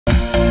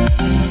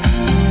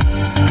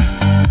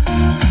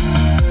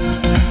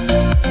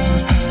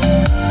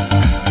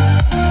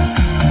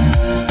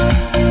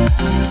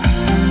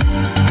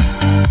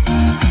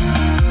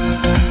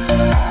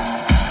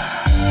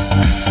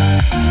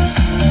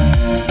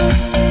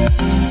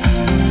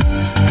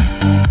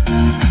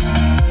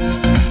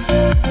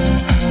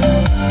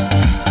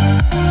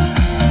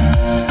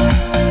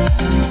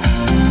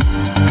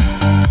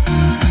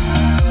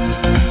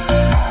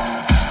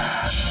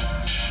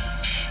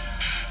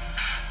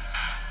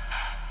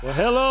Well,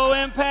 hello,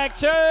 Impact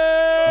Church.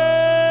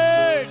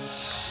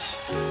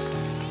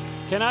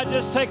 Can I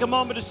just take a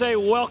moment to say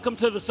welcome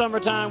to the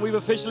summertime. We've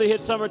officially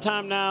hit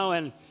summertime now,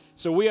 and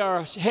so we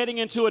are heading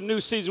into a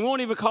new season. We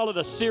won't even call it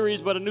a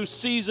series, but a new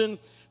season,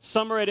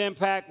 Summer at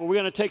Impact, where we're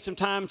going to take some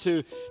time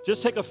to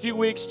just take a few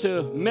weeks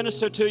to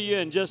minister to you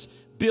and just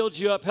build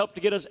you up, help to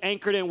get us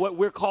anchored in what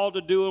we're called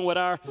to do and what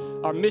our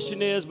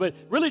mission is, but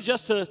really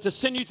just to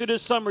send you through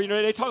this summer. You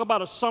know, they talk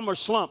about a summer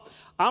slump.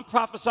 I'm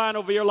prophesying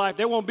over your life,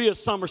 there won't be a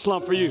summer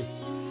slump for you.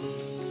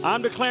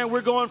 I'm declaring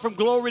we're going from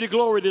glory to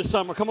glory this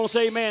summer. Come on,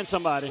 say amen,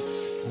 somebody.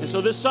 And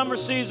so this summer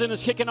season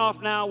is kicking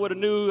off now with a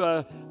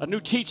new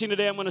teaching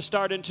today I'm going to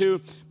start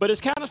into. But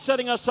it's kind of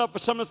setting us up for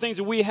some of the things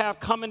that we have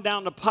coming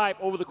down the pipe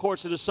over the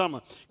course of the summer.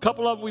 A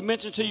couple of them we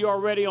mentioned to you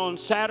already on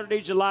Saturday,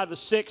 July the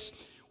 6th.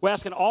 We're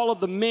asking all of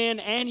the men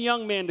and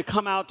young men to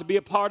come out to be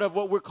a part of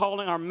what we're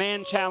calling our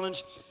Man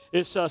Challenge.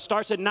 It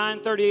starts at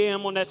 9:30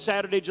 a.m. on that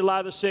Saturday,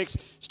 July the 6th.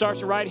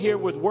 Starts right here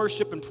with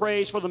worship and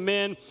praise for the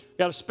men. We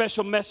got a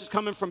special message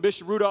coming from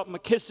Bishop Rudolph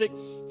McKissick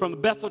from the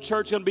Bethel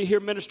Church, going to be here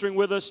ministering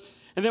with us.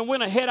 And then we're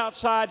going to head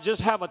outside,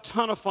 just have a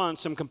ton of fun.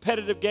 Some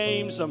competitive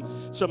games, some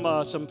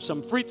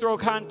free throw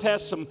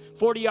contests, some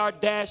 40-yard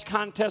dash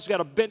contests. We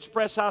got a bench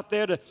press out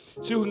there to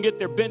see who can get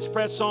their bench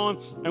press on.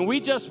 And we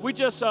just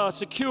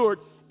secured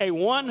a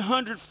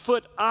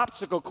 100-foot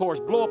obstacle course,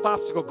 blow-up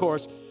obstacle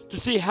course, to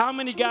see how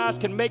many guys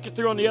can make it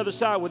through on the other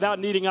side without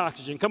needing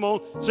oxygen. Come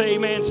on, say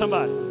amen,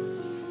 somebody.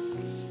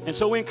 And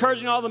so we're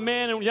encouraging all the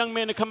men and young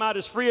men to come out.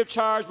 It's free of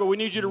charge, but we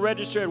need you to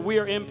register at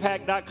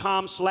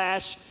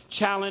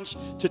weareimpact.com/challenge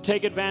to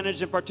take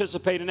advantage and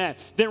participate in that.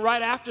 Then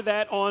right after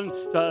that,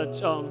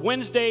 on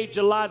Wednesday,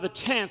 July the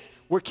 10th,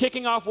 we're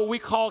kicking off what we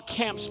call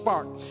Camp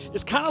Spark.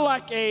 It's kind of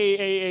like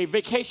a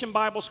vacation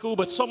Bible school,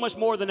 but so much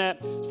more than that.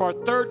 It's for our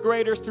third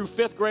graders through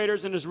fifth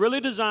graders, and it's really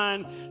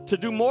designed to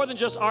do more than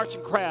just arts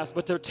and crafts,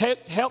 but to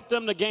help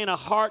them to gain a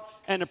heart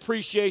and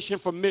appreciation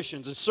for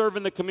missions and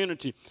serving the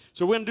community.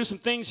 So we're going to do some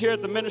things here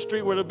at the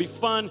ministry where it'll be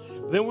fun.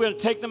 Then we're going to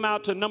take them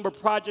out to a number of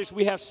projects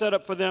we have set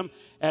up for them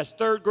as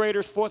third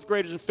graders, fourth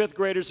graders, and fifth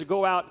graders to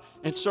go out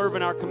and serve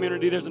in our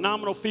community. There's a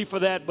nominal fee for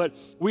that, but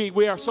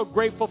we are so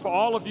grateful for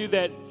all of you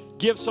that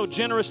give so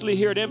generously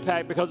here at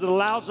Impact, because it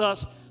allows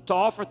us to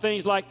offer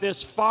things like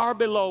this far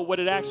below what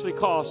it actually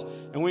costs.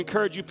 And we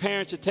encourage you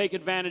parents to take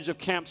advantage of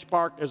Camp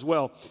Spark as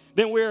well.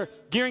 Then we're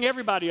gearing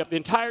everybody up. The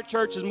entire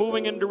church is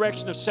moving in the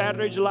direction of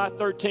Saturday, July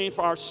 13th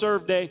for our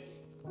Serve Day.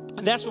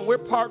 And that's when we're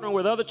partnering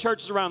with other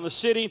churches around the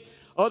city,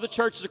 other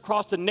churches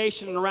across the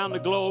nation and around the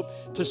globe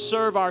to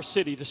serve our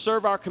city, to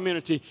serve our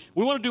community.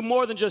 We want to do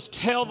more than just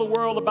tell the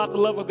world about the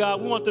love of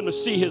God. We want them to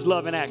see His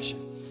love in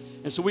action.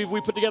 And so we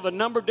put together a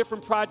number of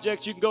different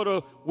projects. You can go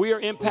to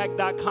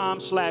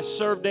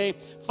weareimpact.com/serveday.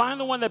 Find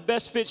the one that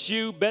best fits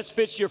you, best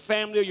fits your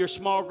family or your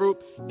small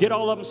group. Get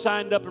all of them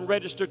signed up and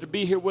registered to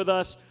be here with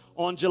us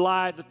on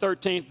July the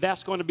 13th.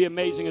 That's going to be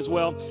amazing as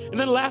well. And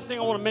then the last thing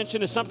I want to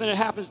mention is something that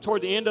happens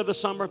toward the end of the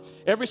summer.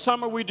 Every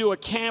summer we do a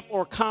camp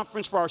or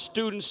conference for our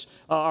students,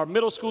 our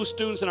middle school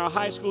students and our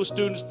high school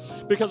students,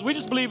 because we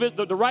just believe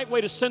the right way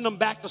to send them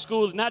back to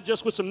school is not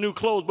just with some new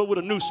clothes, but with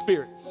a new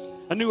spirit,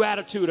 a new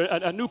attitude,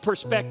 a new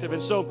perspective.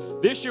 And so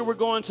this year we're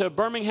going to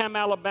Birmingham,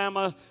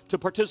 Alabama to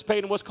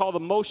participate in what's called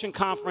the Motion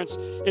Conference.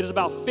 It is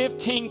about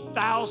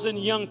 15,000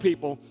 young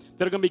people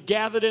that are going to be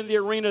gathered in the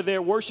arena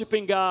there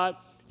worshiping God,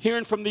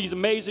 hearing from these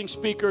amazing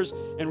speakers,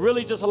 and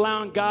really just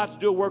allowing God to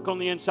do a work on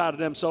the inside of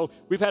them. So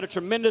we've had a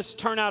tremendous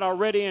turnout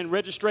already in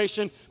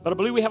registration, but I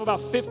believe we have about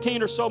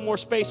 15 or so more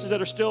spaces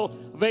that are still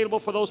available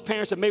for those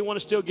parents that may want to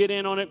still get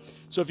in on it.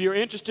 So if you're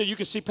interested, you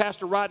can see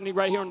Pastor Rodney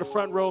right here on the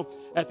front row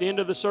at the end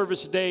of the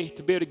service today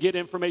to be able to get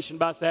information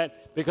about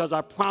that, because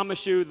I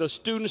promise you the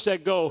students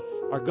that go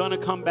are going to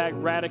come back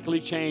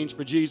radically changed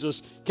for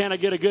Jesus. Can I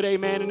get a good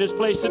amen in this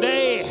place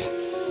today?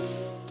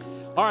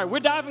 All right, we're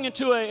diving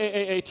into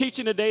a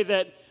teaching today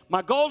that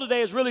my goal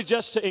today is really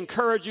just to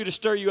encourage you, to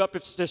stir you up.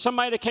 If there's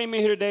somebody that came in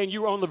here today and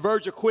you were on the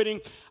verge of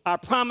quitting, I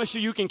promise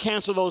you can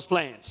cancel those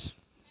plans.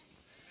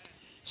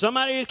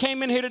 Somebody that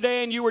came in here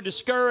today and you were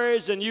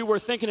discouraged and you were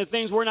thinking that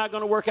things were not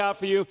going to work out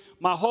for you,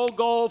 my whole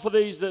goal for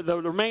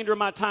the remainder of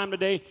my time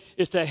today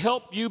is to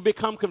help you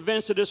become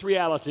convinced of this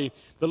reality.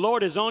 The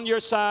Lord is on your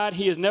side.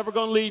 He is never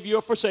going to leave you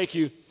or forsake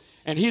you,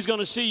 and He's going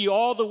to see you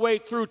all the way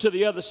through to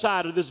the other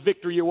side of this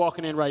victory you're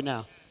walking in right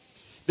now.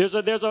 There's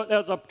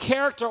a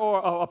character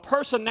or a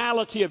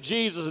personality of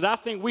Jesus that I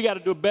think we got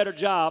to do a better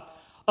job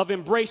of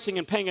embracing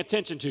and paying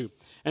attention to.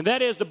 And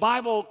that is, the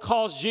Bible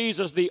calls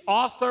Jesus the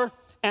author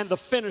and the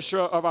finisher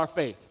of our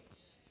faith.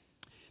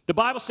 The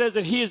Bible says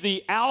that He is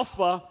the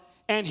Alpha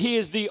and He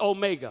is the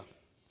Omega.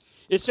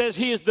 It says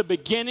He is the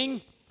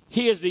beginning,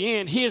 He is the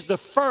end, He is the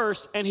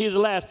first, and He is the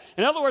last.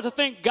 In other words, I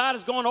think God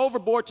is going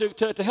overboard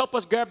to help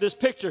us grab this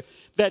picture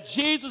that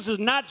Jesus is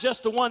not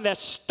just the one that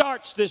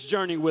starts this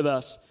journey with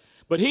us,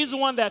 but He's the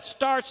one that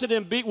starts it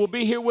and will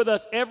be here with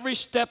us every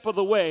step of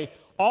the way,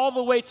 all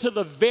the way to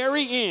the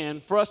very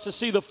end for us to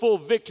see the full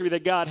victory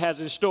that God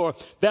has in store.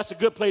 That's a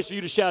good place for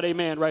you to shout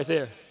amen right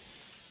there.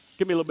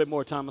 Give me a little bit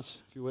more,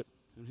 Thomas, if you would.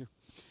 In here.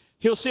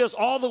 He'll see us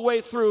all the way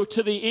through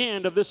to the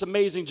end of this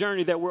amazing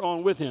journey that we're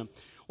on with him.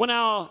 Well,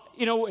 now,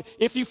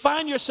 if you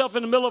find yourself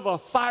in the middle of a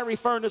fiery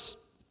furnace,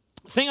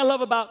 the thing I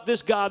love about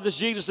this God, this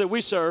Jesus that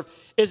we serve,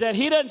 is that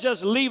he doesn't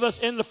just leave us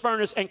in the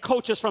furnace and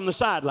coach us from the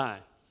sideline.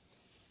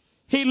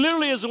 He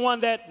literally is the one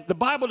that the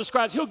Bible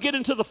describes. He'll get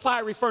into the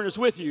fiery furnace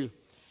with you,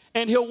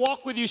 and he'll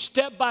walk with you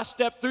step by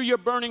step through your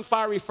burning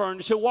fiery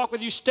furnace. He'll walk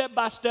with you step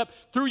by step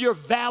through your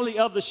valley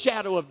of the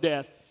shadow of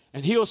death,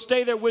 and he'll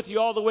stay there with you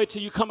all the way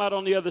till you come out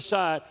on the other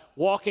side,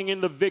 walking in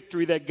the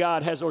victory that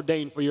God has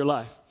ordained for your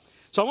life.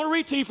 So I want to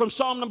read to you from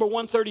Psalm number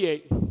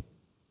 138.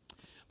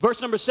 Verse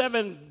number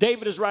 7,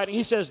 David is writing.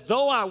 He says,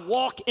 though I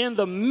walk in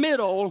the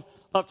middle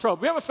of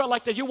trouble. You ever felt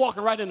like that? You're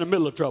walking right in the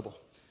middle of trouble.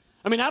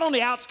 I mean, not on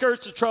the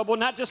outskirts of trouble,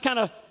 not just kind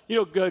of,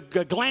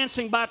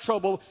 glancing by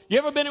trouble. You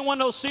ever been in one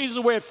of those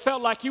seasons where it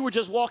felt like you were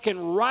just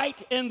walking right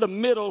in the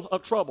middle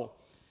of trouble?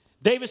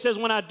 David says,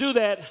 when I do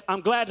that,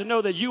 I'm glad to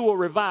know that you will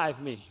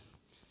revive me.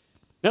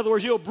 In other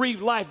words, you'll breathe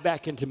life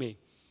back into me.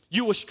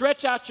 You will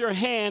stretch out your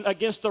hand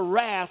against the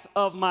wrath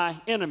of my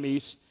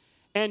enemies,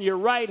 and your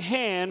right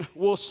hand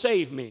will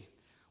save me.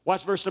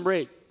 Watch verse number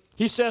 8.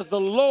 He says, the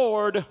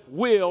Lord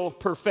will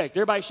perfect.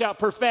 Everybody shout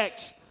perfect.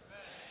 Perfect.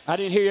 I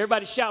didn't hear you.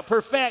 Everybody shout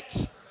perfect.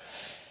 Perfect.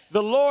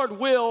 The Lord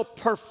will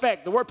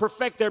perfect. The word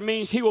perfect there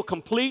means he will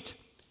complete,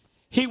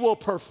 he will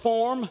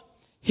perform,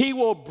 he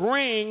will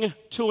bring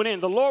to an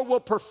end. The Lord will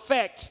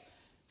perfect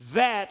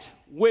that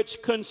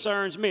which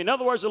concerns me. In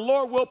other words, the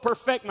Lord will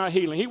perfect my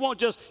healing. He won't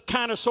just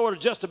kind of, sort of,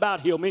 just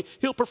about heal me.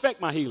 He'll perfect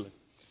my healing.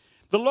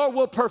 The Lord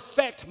will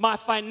perfect my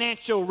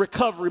financial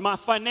recovery, my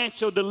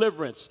financial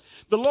deliverance.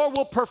 The Lord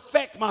will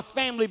perfect my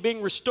family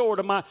being restored,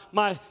 and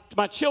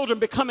my children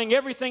becoming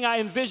everything I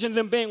envisioned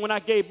them being when I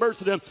gave birth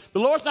to them. The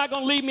Lord's not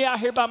going to leave me out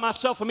here by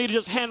myself for me to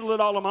just handle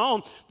it all on my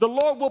own. The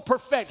Lord will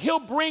perfect. He'll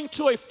bring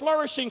to a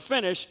flourishing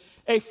finish,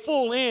 a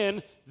full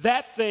end,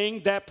 that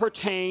thing that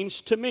pertains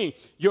to me.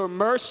 Your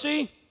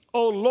mercy,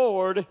 O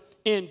Lord,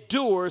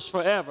 endures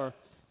forever.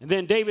 And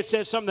then David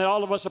said something that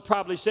all of us have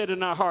probably said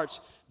in our hearts.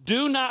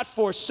 Do not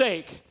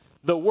forsake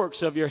the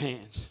works of your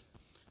hands.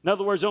 In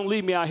other words, don't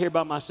leave me out here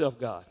by myself,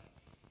 God.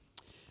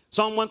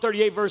 Psalm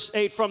 138, verse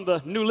 8 from the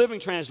New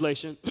Living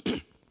Translation.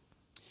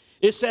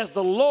 It says,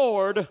 the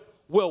Lord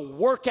will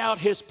work out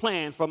his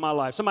plan for my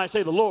life. Somebody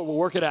say, the Lord will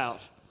work it out.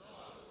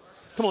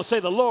 Come on, say,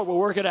 the Lord will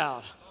work it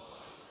out.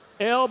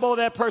 Elbow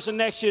that person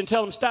next to you and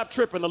tell them, stop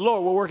tripping. The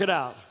Lord will work it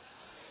out.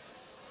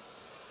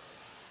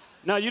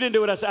 No, you didn't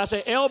do what I said. I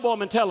said, elbow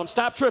them and tell them,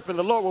 stop tripping.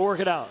 The Lord will work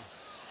it out.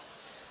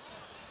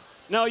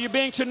 No, you're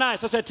being too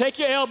nice. I said, take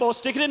your elbow,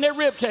 stick it in their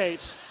rib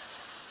cage.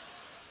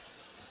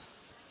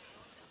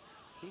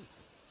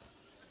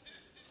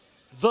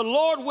 The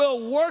Lord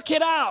will work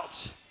it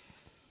out,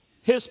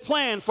 his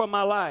plan for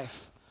my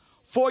life.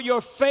 For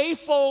your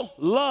faithful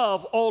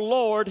love, O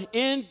Lord,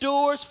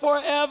 endures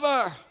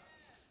forever.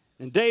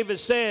 And David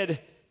said,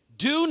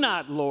 do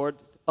not, Lord,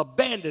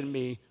 abandon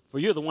me, for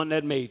you're the one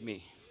that made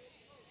me.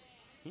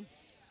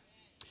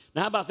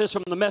 Now, how about this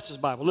from the Message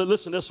Bible?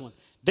 Listen to this one.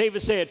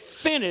 David said,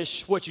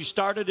 finish what you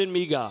started in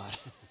me, God.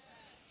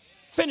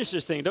 Finish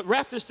this thing.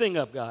 Wrap this thing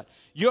up, God.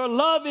 Your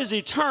love is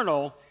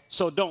eternal,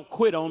 so don't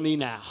quit on me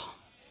now.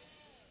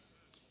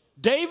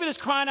 David is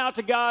crying out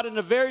to God in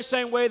the very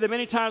same way that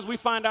many times we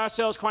find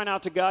ourselves crying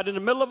out to God. In the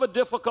middle of a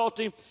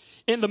difficulty,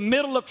 in the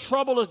middle of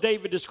trouble, as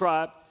David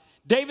described,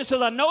 David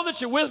says, I know that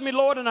you're with me,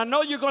 Lord, and I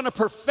know you're going to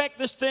perfect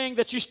this thing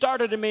that you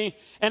started in me,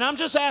 and I'm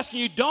just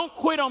asking you, don't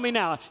quit on me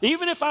now.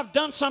 Even if I've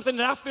done something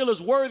that I feel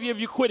is worthy of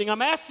you quitting,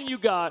 I'm asking you,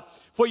 God,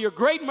 for your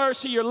great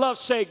mercy, your love's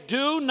sake,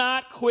 do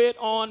not quit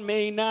on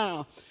me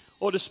now.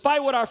 Or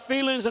despite what our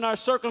feelings and our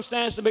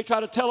circumstances may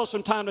try to tell us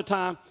from time to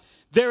time,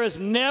 there is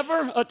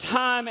never a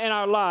time in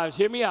our lives,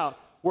 hear me out,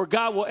 where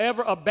God will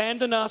ever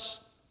abandon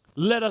us,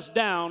 let us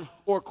down,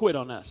 or quit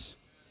on us.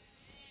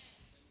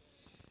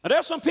 Now, there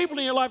are some people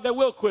in your life that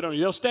will quit on you.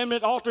 They'll stand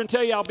at the altar and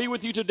tell you, I'll be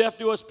with you till death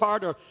do us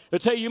part, or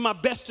they'll tell you, you're my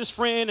bestest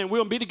friend and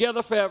we'll be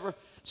together forever.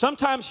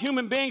 Sometimes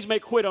human beings may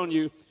quit on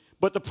you,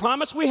 but the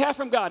promise we have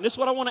from God, and this is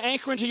what I want to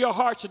anchor into your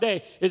heart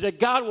today, is that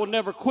God will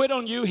never quit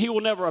on you. He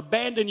will never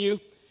abandon you.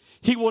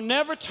 He will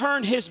never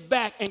turn his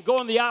back and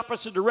go in the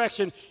opposite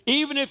direction,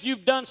 even if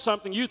you've done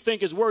something you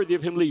think is worthy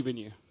of him leaving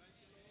you.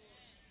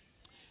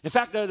 In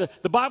fact,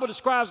 the Bible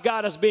describes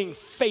God as being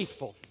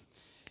faithful.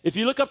 If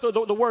you look up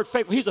the word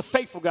faithful, he's a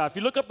faithful God. If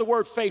you look up the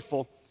word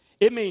faithful,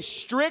 it means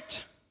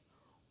strict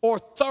or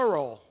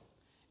thorough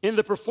in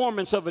the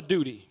performance of a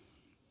duty.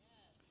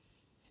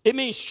 It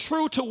means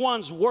true to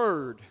one's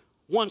word,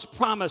 one's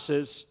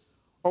promises,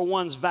 or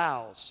one's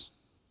vows.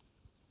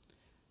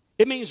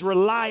 It means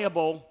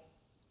reliable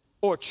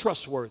or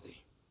trustworthy.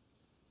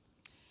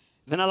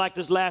 Then I like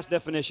this last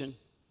definition.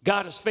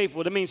 God is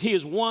faithful. That means he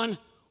is one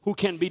who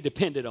can be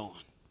depended on.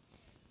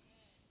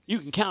 You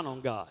can count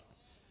on God.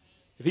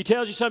 If he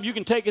tells you something, you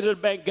can take it to the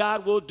bank.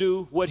 God will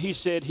do what he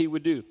said he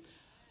would do.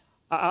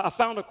 I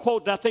found a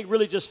quote that I think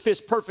really just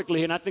fits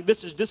perfectly, and I think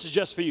this is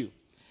just for you.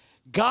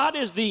 God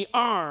is the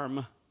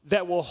arm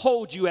that will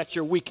hold you at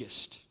your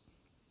weakest.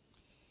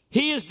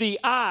 He is the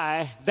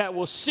eye that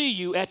will see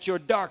you at your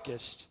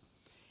darkest.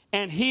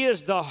 And he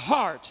is the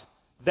heart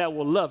that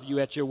will love you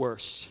at your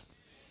worst.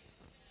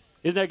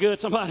 Isn't that good,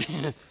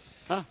 somebody?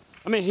 Huh?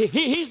 I mean,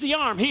 he's the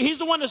arm. He's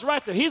the one that's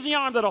right there. He's the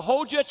arm that'll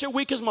hold you at your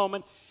weakest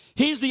moment.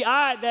 He's the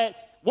eye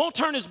that won't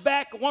turn his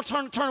back, won't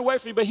turn away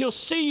from you, but he'll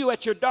see you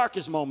at your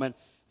darkest moment.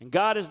 And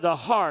God is the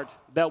heart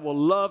that will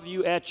love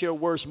you at your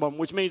worst moment,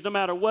 which means no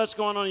matter what's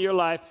going on in your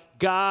life,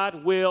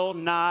 God will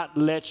not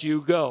let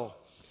you go.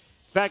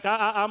 In fact,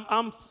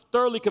 I'm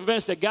thoroughly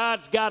convinced that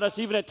God's got us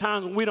even at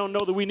times when we don't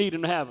know that we need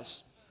him to have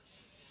us.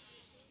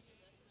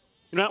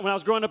 You know, when I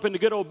was growing up in the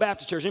good old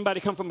Baptist church, anybody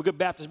come from a good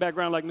Baptist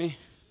background like me?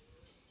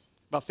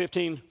 About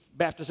 15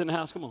 Baptists in the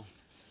house, come on.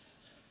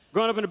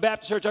 Growing up in the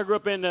Baptist church I grew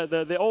up in,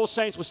 the old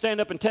saints would stand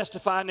up and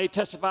testify, and they'd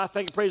testify,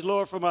 thank you, praise the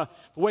Lord, for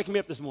waking me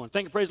up this morning.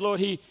 Thank you, praise the Lord,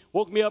 he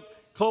woke me up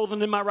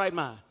clothing in my right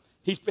mind.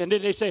 And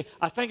then they say,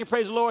 I thank you,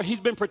 praise the Lord, he's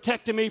been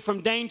protecting me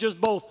from dangers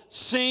both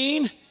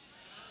seen,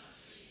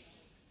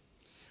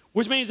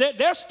 which means that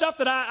there's stuff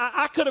that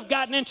I could have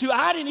gotten into.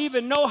 I didn't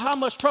even know how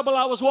much trouble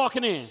I was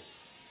walking in.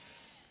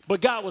 But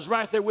God was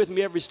right there with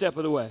me every step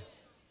of the way.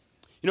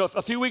 You know,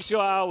 a few weeks ago,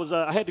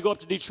 I had to go up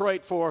to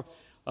Detroit for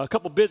a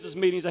couple business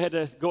meetings. I had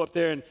to go up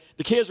there, and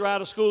the kids were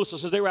out of school, so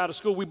since they were out of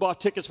school, we bought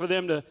tickets for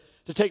them to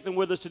take them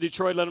with us to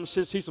Detroit, let them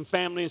see some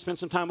family and spend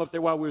some time up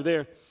there while we were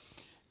there.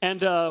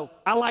 And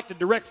I like the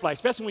direct flight,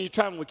 especially when you're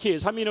traveling with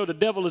kids. How many know the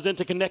devil is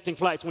into connecting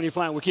flights when you're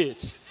flying with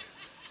kids?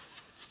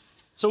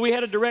 So we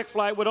had a direct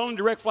flight. But the only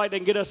direct flight that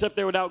can get us up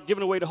there without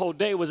giving away the whole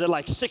day was at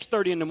like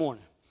 6:30 in the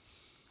morning.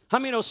 How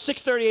many know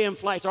 6:30 a.m.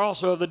 flights are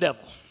also of the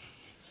devil?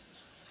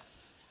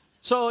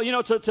 So, you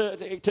know,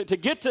 to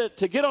get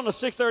on a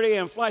 6:30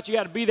 a.m. flight, you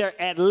got to be there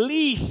at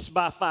least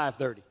by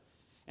 5:30.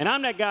 And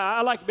I'm that guy.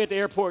 I like to be at the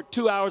airport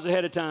 2 hours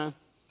ahead of time.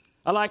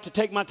 I like to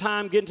take my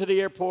time getting to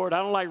the airport. I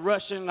don't like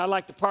rushing. I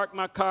like to park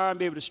my car and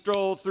be able to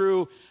stroll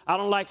through. I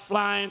don't like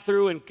flying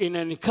through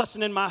and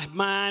cussing in my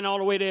mind all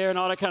the way there and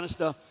all that kind of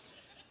stuff.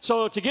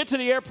 So to get to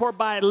the airport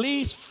by at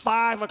least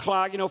 5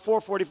 o'clock, you know,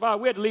 4:45,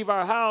 we had to leave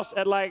our house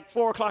at like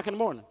 4 o'clock in the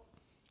morning,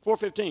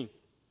 4:15.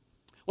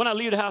 When I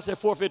leave the house at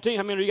 4:15,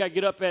 how many of you got to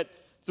get up at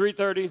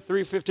 3:30,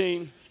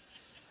 3:15?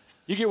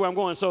 You get where I'm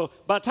going. So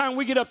by the time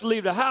we get up to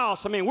leave the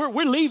house, I mean,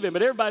 we're leaving,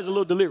 but everybody's a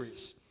little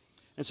delirious.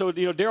 And so,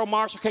 you know, Daryl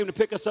Marshall came to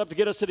pick us up to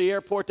get us to the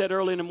airport that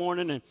early in the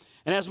morning.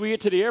 And as we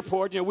get to the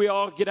airport, you know, we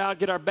all get out,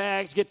 get our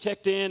bags, get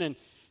checked in, and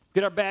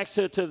get our bags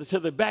to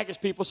the baggage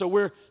people. So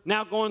we're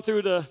now going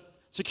through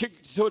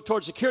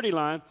towards security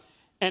line.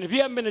 And if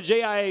you haven't been to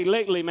JIA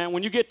lately, man,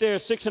 when you get there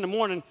at 6 in the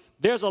morning,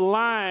 there's a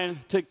line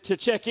to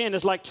check in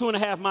that's like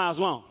 2.5 miles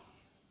long.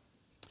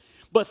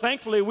 But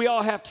thankfully, we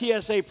all have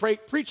TSA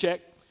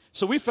pre-check,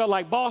 so we felt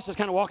like bosses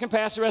kind of walking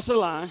past the rest of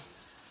the line.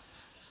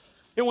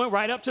 It went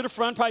right up to the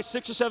front, probably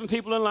 6 or 7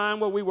 people in line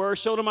where we were,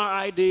 showed them our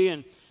ID,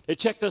 and they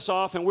checked us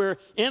off, and we're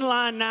in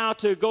line now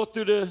to go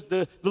through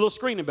the little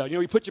screening belt. You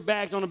know, you put your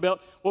bags on the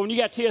belt. Well, when you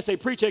got TSA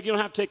pre-check, you don't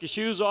have to take your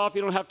shoes off.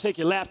 You don't have to take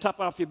your laptop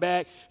off your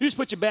bag. You just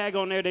put your bag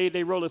on there.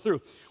 They roll it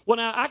through. Well,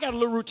 now, I got a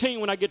little routine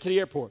when I get to the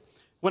airport.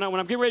 When I'm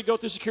getting ready to go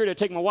through security, I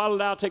take my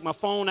wallet out, take my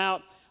phone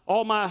out,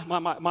 all my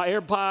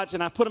AirPods,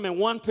 and I put them in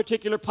one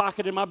particular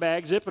pocket in my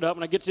bag, zip it up.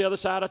 When I get to the other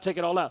side, I take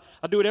it all out.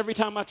 I do it every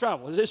time I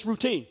travel. It's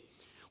routine.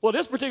 Well,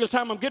 this particular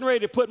time, I'm getting ready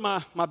to put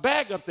my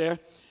bag up there,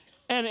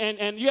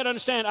 and you got to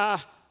understand,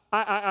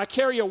 I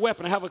carry a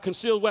weapon. I have a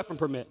concealed weapon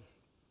permit.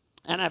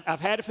 And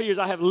I've had it for years.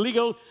 I have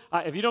legal,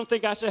 if you don't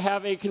think I should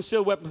have a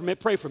concealed weapon permit,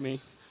 pray for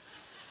me.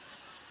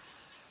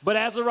 But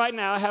as of right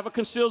now, I have a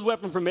concealed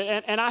weapon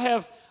permit, and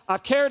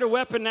I've carried a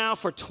weapon now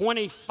for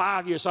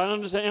 25 years, so I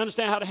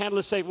understand how to handle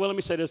it safe. Well, let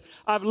me say this.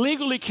 I've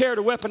legally carried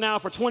a weapon now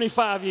for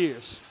 25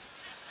 years.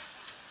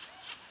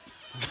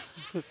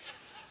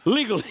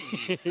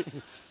 Legally.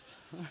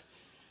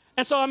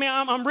 And so, I mean,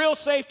 I'm real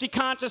safety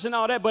conscious and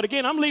all that, but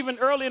again, I'm leaving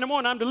early in the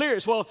morning. I'm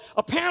delirious. Well,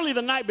 apparently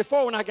the night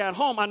before when I got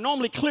home, I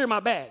normally clear my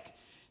bag.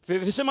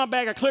 If it's in my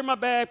bag, I clear my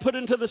bag, put it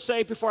into the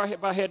safe before I hit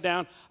my head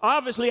down.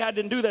 Obviously, I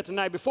didn't do that the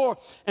night before.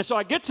 And so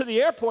I get to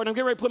the airport, and I'm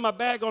getting ready to put my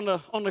bag on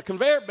the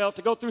conveyor belt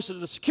to go through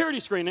the security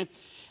screening,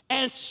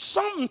 and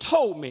something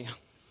told me.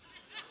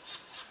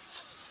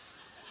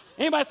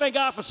 Anybody thank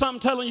God for something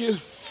telling you?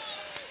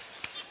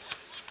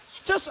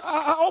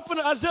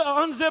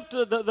 I unzipped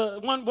the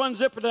one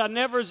zipper that I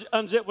never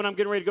unzip when I'm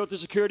getting ready to go through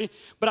security.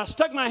 But I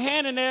stuck my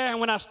hand in there, and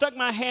when I stuck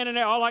my hand in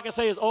there, all I can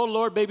say is, oh,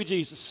 Lord, baby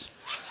Jesus.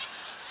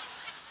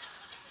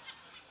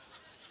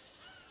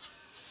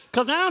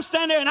 Because now I'm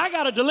standing there, and I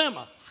got a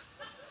dilemma.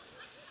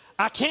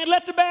 I can't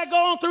let the bag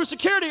go on through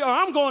security, or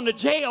I'm going to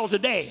jail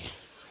today.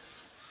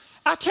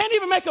 I can't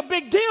even make a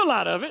big deal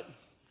out of it.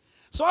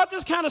 So I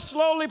just kind of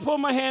slowly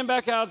pulled my hand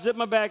back out, zipped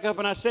my bag up,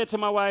 and I said to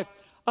my wife,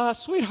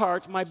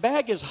 sweetheart, my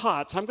bag is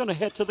hot, so I'm going to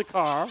head to the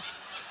car.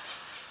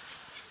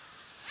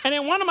 And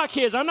then one of my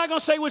kids, I'm not going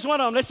to say which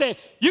one of them, they say,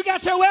 you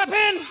got your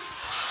weapon?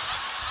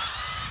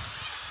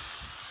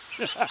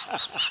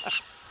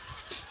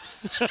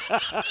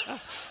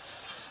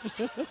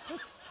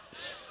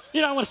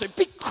 You know, I want to say,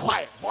 be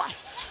quiet, boy.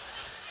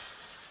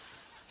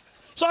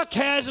 So I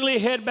casually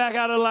head back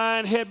out of the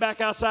line, head back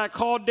outside,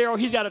 call Daryl.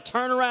 He's got to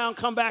turn around,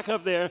 come back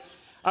up there.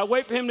 I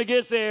wait for him to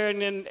get there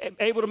and then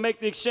able to make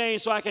the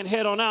exchange so I can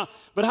head on out.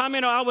 But how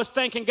many know I was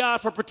thanking God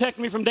for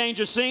protecting me from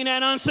danger seen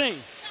and unseen?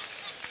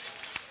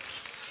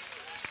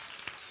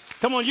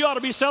 Come on, you ought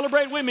to be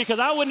celebrating with me because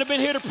I wouldn't have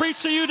been here to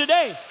preach to you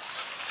today.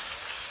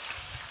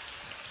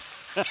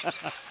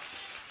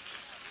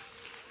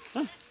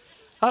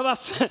 How about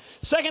 2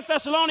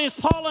 Thessalonians?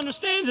 Paul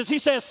understands this. He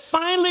says,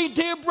 finally,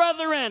 dear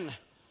brethren,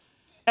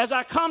 as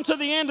I come to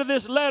the end of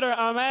this letter,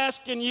 I'm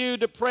asking you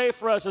to pray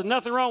for us. There's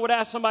nothing wrong with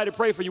asking somebody to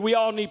pray for you. We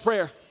all need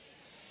prayer.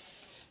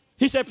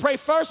 He said, pray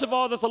first of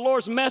all that the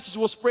Lord's message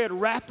will spread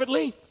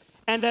rapidly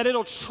and that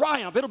it'll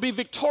triumph. It'll be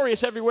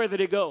victorious everywhere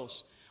that it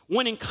goes,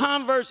 winning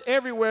converts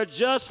everywhere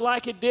just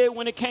like it did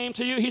when it came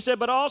to you. He said,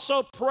 but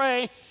also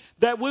pray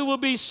that we will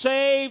be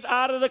saved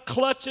out of the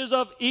clutches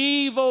of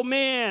evil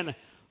men,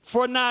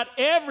 for not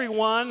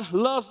everyone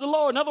loves the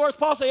Lord. In other words,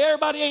 Paul said,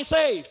 everybody ain't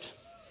saved.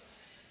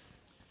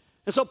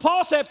 And so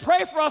Paul said,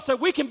 pray for us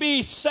that we can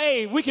be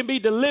saved, we can be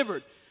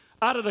delivered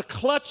out of the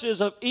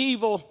clutches of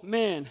evil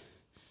men.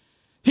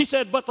 He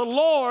said, but the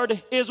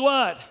Lord is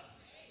what?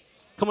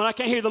 Come on, I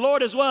can't hear you. The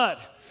Lord is what?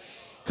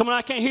 Come on,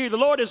 I can't hear you. The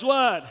Lord is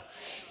what?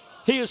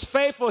 He is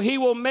faithful. He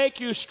will make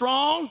you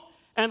strong,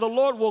 and the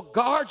Lord will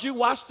guard you,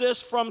 watch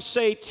this, from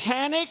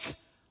satanic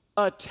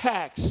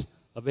attacks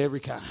of every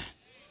kind.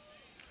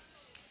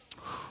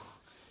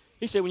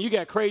 He said, when you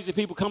got crazy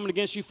people coming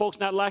against you, folks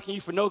not liking you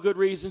for no good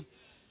reason,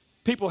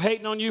 people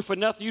hating on you for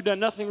nothing, you've done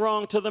nothing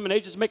wrong to them, and they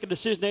just make a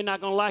decision they're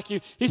not going to like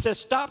you. He says,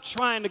 stop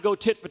trying to go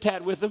tit for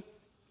tat with them.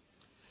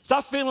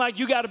 Stop feeling like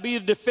you got to be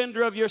the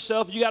defender of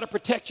yourself. You got to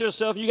protect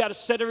yourself. You got to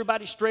set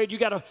everybody straight. You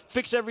got to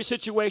fix every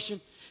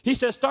situation. He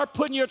says, start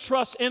putting your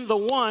trust in the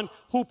one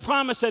who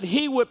promised that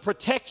he would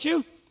protect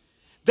you,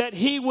 that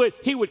he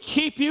would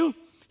keep you,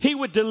 he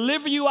would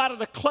deliver you out of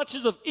the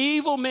clutches of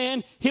evil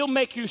men. He'll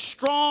make you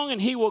strong, and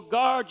he will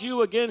guard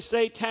you against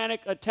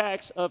satanic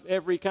attacks of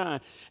every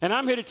kind. And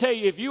I'm here to tell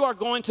you, if you are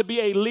going to be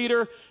a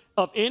leader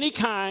of any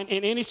kind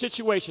in any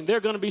situation, there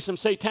are going to be some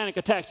satanic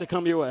attacks that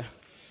come your way.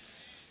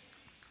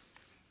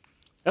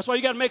 That's why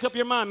you got to make up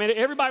your mind, man.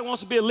 Everybody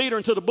wants to be a leader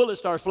until the bullets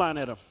start flying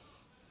at them.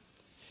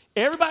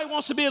 Everybody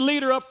wants to be a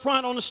leader up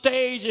front on the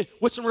stage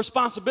with some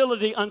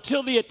responsibility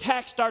until the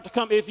attacks start to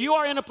come. If you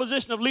are in a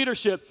position of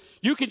leadership,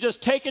 you can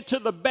just take it to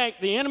the bank.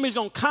 The enemy's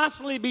going to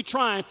constantly be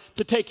trying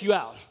to take you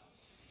out.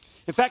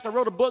 In fact, I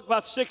wrote a book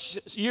about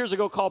 6 years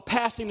ago called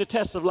Passing the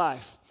Test of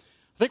Life.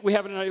 I think we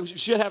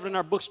should have it in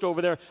our bookstore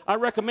over there. I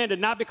recommend it,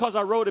 not because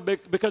I wrote it,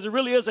 but because it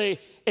really is a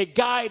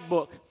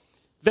guidebook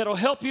that'll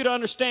help you to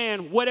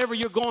understand whatever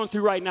you're going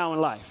through right now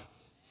in life.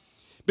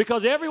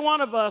 Because every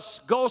one of us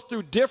goes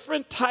through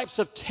different types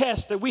of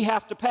tests that we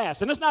have to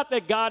pass. And it's not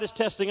that God is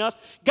testing us.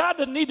 God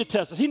doesn't need to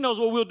test us. He knows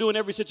what we'll do in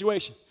every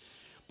situation.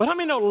 But how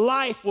many know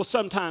life will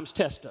sometimes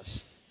test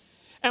us?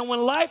 And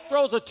when life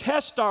throws a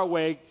test our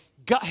way,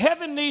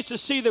 heaven needs to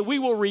see that we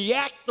will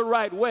react the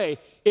right way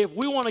if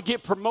we want to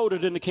get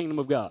promoted in the kingdom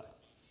of God.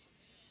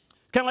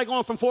 Kind of like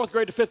going from 4th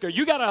grade to 5th grade.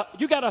 You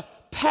gotta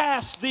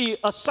pass the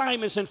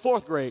assignments in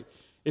 4th grade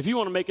if you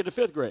want to make it to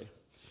 5th grade.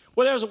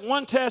 Well, there's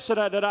one test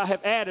that I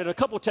have added, a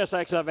couple of tests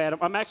actually I've added.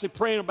 I'm actually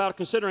praying about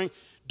considering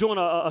doing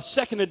a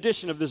second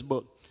edition of this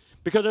book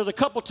because there's a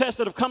couple tests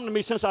that have come to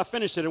me since I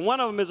finished it, and one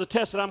of them is a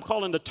test that I'm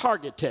calling the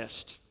target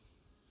test.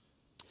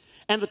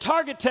 And the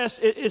target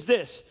test is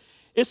this.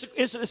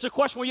 It's a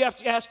question where you have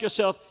to ask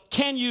yourself,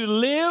 can you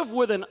live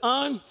with an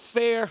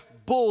unfair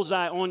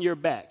bullseye on your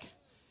back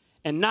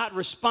and not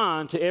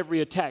respond to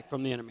every attack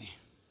from the enemy?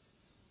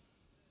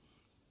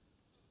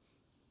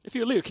 If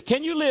you're a leader,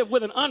 can you live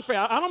with an unfair,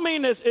 I don't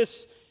mean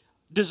it's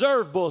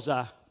deserved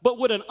bullseye, but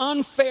with an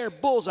unfair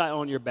bullseye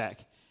on your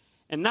back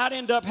and not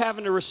end up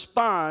having to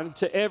respond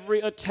to every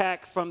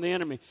attack from the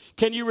enemy?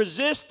 Can you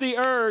resist the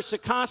urge to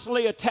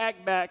constantly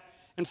attack back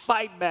and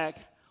fight back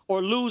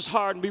or lose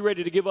heart and be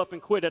ready to give up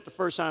and quit at the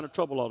first sign of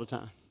trouble all the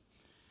time?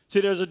 See,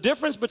 there's a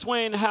difference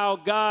between how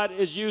God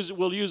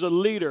will use a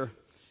leader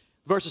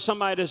versus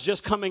somebody that's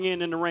just coming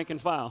in the rank and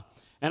file.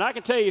 And I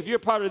can tell you, if you're a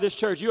part of this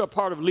church, you're a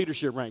part of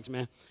leadership ranks,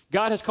 man.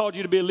 God has called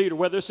you to be a leader.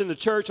 Whether it's in the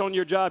church, on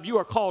your job, you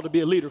are called to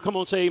be a leader. Come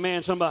on, say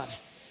amen, somebody.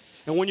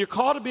 And when you're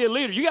called to be a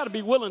leader, you got to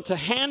be willing to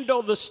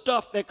handle the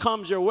stuff that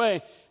comes your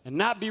way and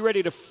not be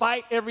ready to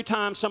fight every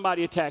time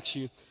somebody attacks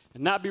you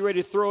and not be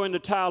ready to throw in the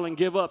towel and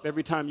give up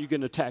every time you get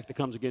an attack that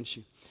comes against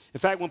you. In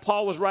fact, when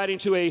Paul was writing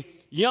to a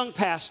young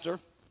pastor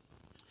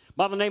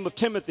by the name of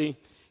Timothy,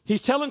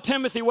 he's telling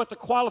Timothy what the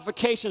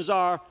qualifications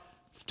are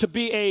to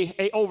be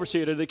a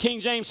overseer. The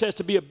King James says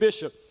to be a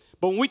bishop.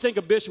 But when we think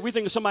of bishop, we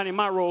think of somebody in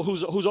my role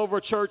who's over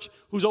a church,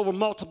 who's over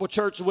multiple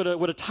churches with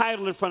a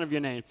title in front of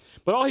your name.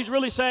 But all he's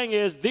really saying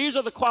is these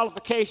are the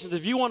qualifications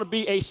if you want to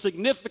be a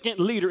significant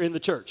leader in the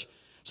church.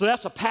 So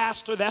that's a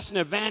pastor, that's an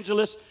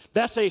evangelist,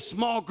 that's a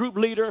small group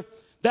leader,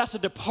 that's a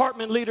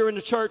department leader in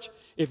the church.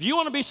 If you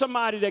want to be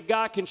somebody that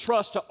God can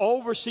trust to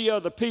oversee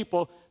other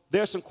people,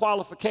 there's some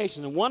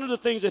qualifications. And one of the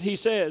things that he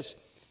says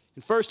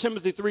in 1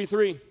 Timothy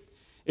 3:3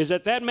 is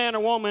that man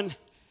or woman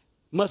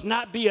must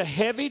not be a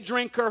heavy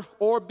drinker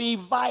or be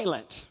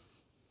violent.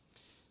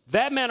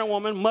 That man or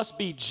woman must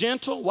be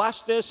gentle,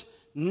 watch this,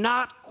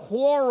 not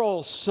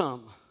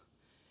quarrelsome,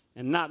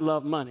 and not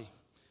love money.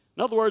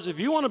 In other words, if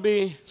you want to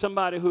be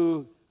somebody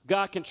who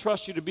God can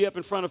trust you to be up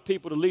in front of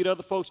people to lead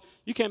other folks,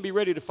 you can't be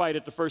ready to fight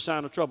at the first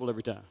sign of trouble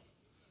every time.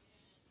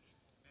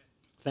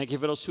 Thank you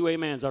for those 2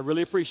 amens. I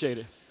really appreciate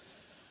it.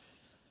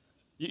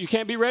 You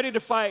can't be ready to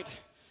fight.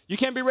 You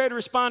can't be ready to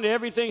respond to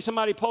everything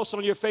somebody posts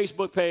on your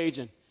Facebook page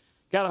and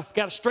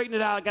gotta straighten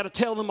it out, gotta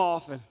tell them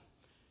off. And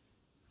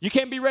you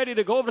can't be ready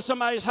to go over to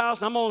somebody's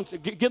house and I'm going to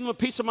give them a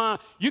piece of mind.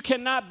 You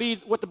cannot be,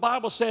 what the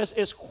Bible says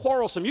is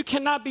quarrelsome. You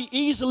cannot be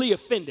easily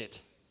offended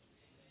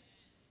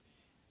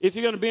if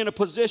you're going to be in a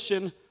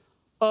position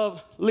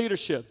of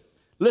leadership.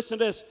 Listen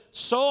to this.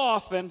 So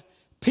often,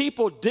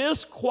 people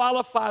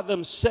disqualify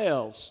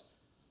themselves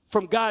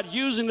from God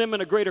using them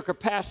in a greater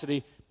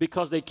capacity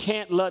because they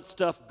can't let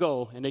stuff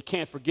go and they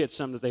can't forget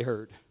something that they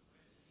heard.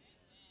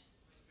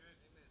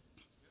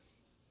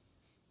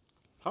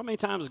 How many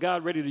times is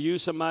God ready to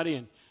use somebody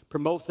and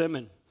promote them?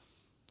 And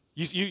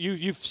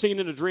you've seen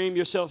in a dream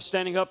yourself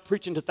standing up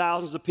preaching to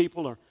thousands of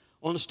people or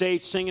on the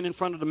stage singing in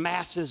front of the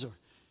masses, or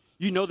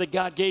you know that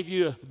God gave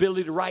you the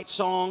ability to write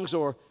songs,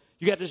 or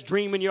you got this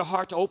dream in your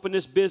heart to open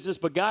this business,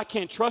 but God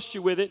can't trust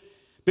you with it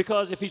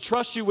because if he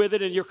trusts you with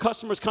it and your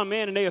customers come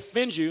in and they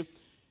offend you,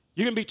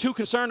 you're going to be too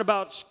concerned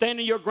about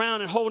standing your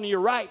ground and holding your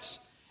rights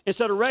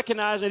instead of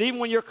recognizing that even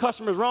when your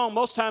customer's wrong,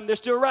 most of the time they're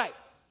still right.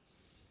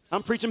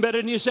 I'm preaching better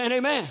than you saying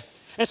amen.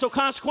 And so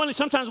consequently,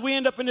 sometimes we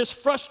end up in this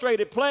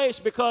frustrated place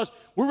because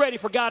we're ready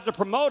for God to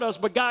promote us,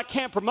 but God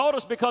can't promote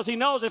us because he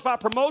knows if I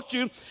promote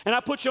you and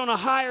I put you on a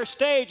higher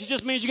stage, it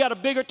just means you got a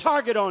bigger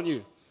target on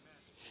you.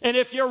 And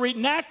if your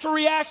natural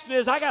reaction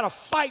is, I got to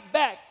fight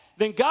back,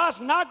 then God's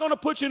not going to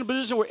put you in a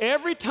position where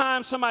every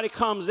time somebody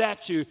comes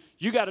at you,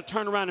 you got to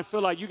turn around and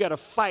feel like you got to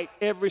fight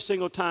every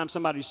single time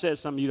somebody says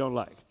something you don't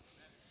like.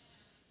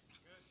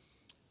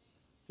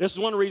 This is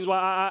one of the reasons why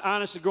I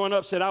honestly, growing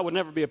up, said I would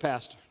never be a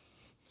pastor.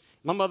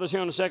 My mother's here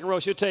on the second row.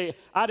 She'll tell you,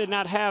 I did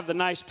not have the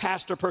nice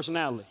pastor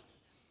personality.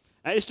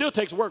 It still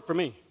takes work for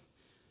me.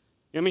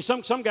 I mean,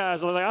 some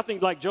guys, like, I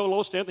think like Joel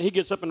Osteen, he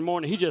gets up in the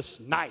morning, he's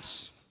just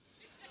nice.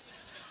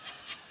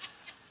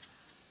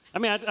 I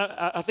mean,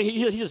 I think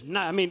he's just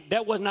not. I mean,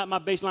 that was not my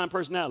baseline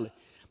personality.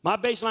 My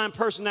baseline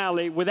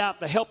personality, without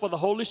the help of the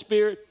Holy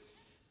Spirit,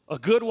 a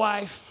good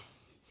wife,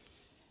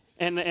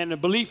 and a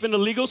belief in the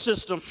legal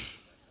system,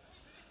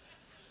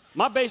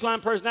 my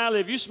baseline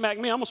personality, if you smack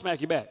me, I'm going to smack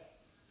you back.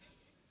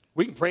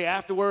 We can pray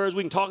afterwards.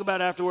 We can talk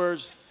about it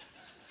afterwards.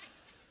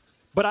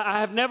 But I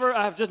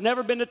have just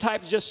never been the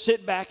type to just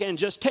sit back and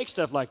just take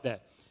stuff like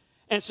that.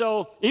 And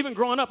so even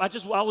growing up,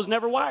 I was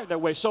never wired that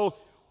way. So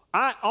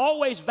I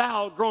always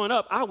vowed growing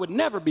up, I would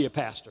never be a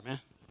pastor, man.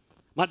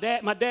 My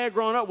dad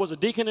growing up was a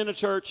deacon in the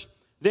church.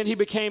 Then he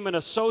became an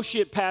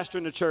associate pastor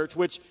in the church,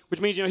 which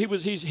means, you know,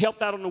 he's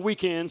helped out on the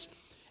weekends.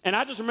 And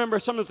I just remember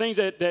some of the things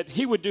that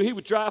he would do. He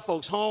would drive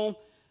folks home.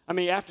 I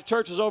mean, after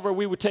church was over,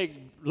 we would take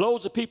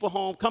loads of people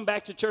home, come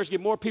back to church,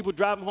 get more people,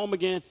 drive them home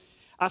again.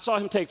 I saw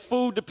him take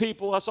food to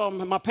people. I saw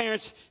my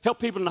parents help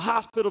people in the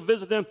hospital,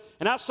 visit them.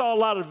 And I saw a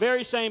lot of the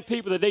very same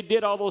people that they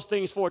did all those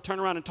things for turn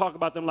around and talk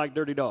about them like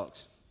dirty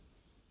dogs.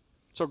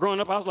 So growing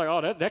up, I was like,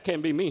 oh, that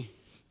can't be me.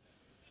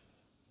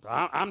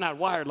 I'm not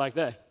wired like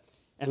that.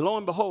 And lo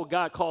and behold,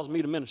 God calls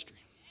me to ministry.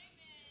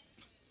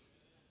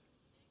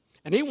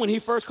 And even when he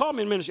first called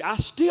me to ministry, I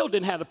still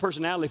didn't have the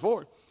personality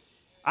for it.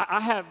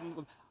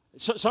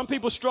 Some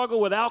people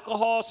struggle with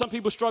alcohol. Some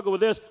people struggle with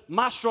this.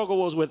 My struggle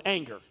was with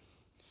anger.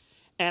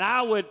 And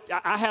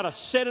I had a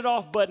set it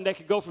off button that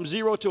could go from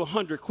 0 to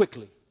 100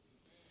 quickly.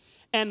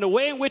 And the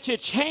way in which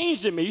it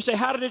changed in me, you say,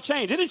 how did it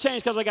change? It didn't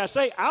change because I got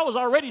saved. I was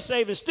already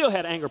saved and still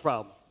had an anger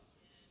problem.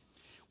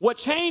 What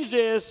changed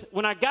is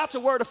when I got to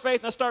Word of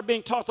Faith and I started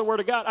being taught the Word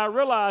of God, I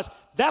realized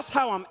that's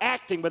how I'm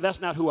acting, but that's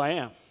not who I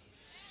am.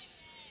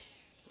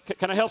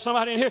 Can I help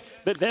somebody in here?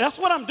 That's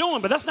what I'm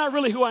doing, but that's not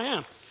really who I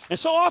am. And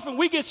so often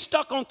we get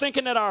stuck on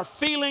thinking that our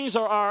feelings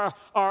or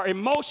our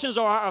emotions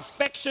or our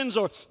affections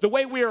or the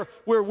way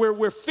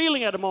we're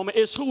feeling at the moment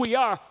is who we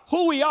are.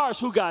 Who we are is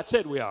who God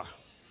said we are.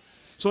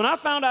 So when I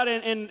found out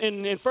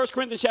in 1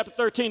 Corinthians chapter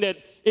 13 that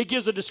it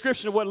gives a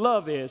description of what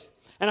love is,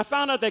 and I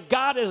found out that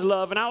God is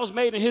love and I was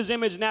made in his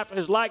image and after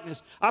his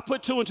likeness, I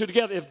put two and two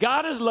together. If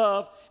God is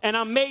love and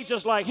I'm made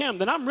just like him,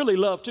 then I'm really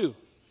love too.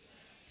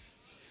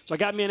 So I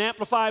got me an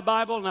Amplified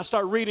Bible and I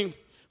started reading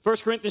 1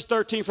 Corinthians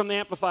 13 from the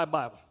Amplified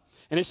Bible.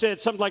 And it said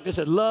something like this,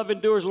 that love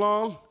endures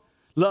long,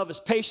 love is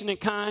patient and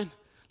kind,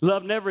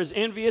 love never is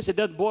envious, it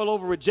doesn't boil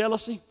over with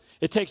jealousy,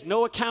 it takes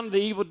no account of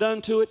the evil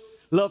done to it,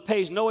 love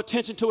pays no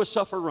attention to it,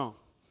 suffer wrong.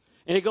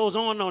 And it goes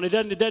on and on. It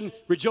doesn't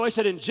rejoice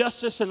at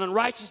injustice and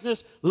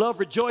unrighteousness, love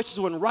rejoices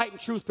when right and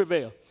truth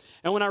prevail.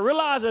 And when I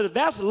realized that if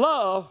that's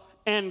love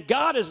and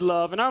God is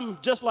love and I'm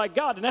just like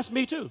God, then that's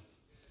me too.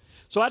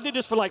 So I did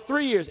this for like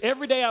 3 years.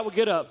 Every day I would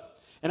get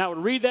up and I would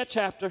read that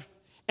chapter,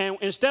 and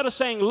instead of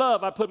saying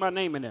love, I put my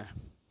name in there.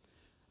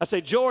 I say,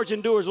 George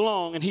endures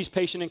long, and he's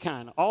patient and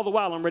kind. All the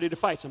while, I'm ready to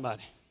fight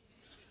somebody.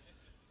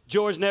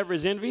 George never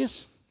is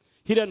envious.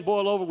 He doesn't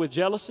boil over with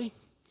jealousy.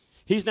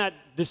 He's not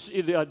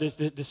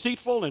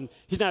deceitful, and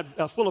he's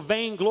not full of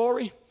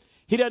vainglory.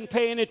 He doesn't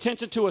pay any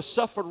attention to a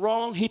suffered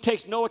wrong. He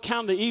takes no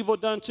account of the evil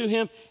done to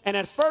him. And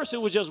at first, it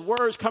was just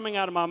words coming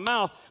out of my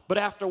mouth. But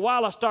after a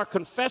while, I start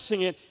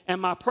confessing it, and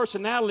my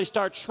personality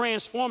starts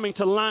transforming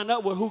to line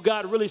up with who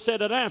God really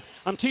said that I am.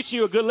 I'm teaching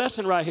you a good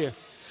lesson right here.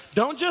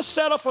 Don't just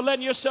settle for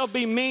letting yourself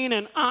be mean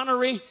and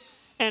ornery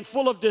and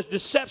full of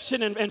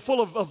deception and full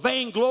of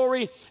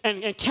vainglory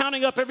and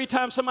counting up every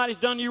time somebody's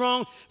done you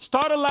wrong.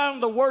 Start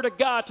allowing the Word of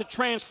God to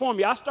transform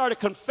you. I started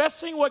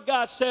confessing what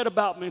God said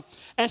about me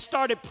and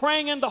started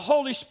praying in the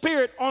Holy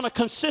Spirit on a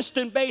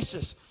consistent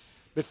basis.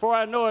 Before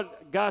I know it,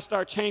 God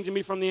started changing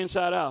me from the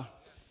inside out,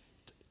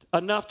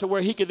 enough to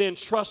where he could then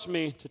trust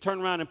me to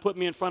turn around and put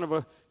me in front of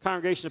a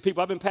congregation of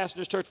people. I've been pastoring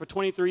this church for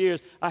 23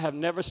 years. I have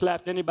never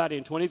slapped anybody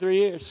in 23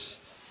 years.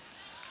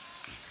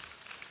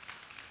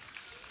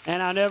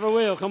 And I never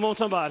will. Come on,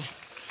 somebody.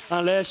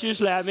 Unless you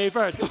slap me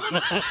first. Come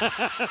on.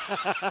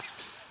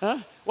 Huh?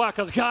 Why?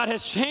 Because God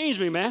has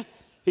changed me, man.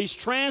 He's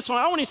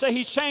transformed. I want to say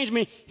he's changed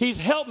me. He's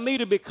helped me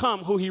to become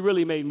who he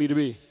really made me to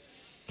be.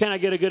 Can I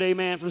get a good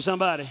amen from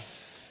somebody?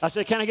 I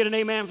said, can I get an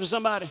amen from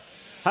somebody?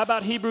 How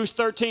about Hebrews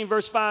 13,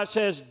 verse 5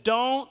 says,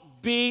 don't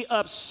be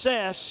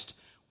obsessed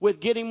with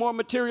getting more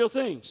material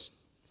things.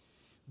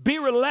 Be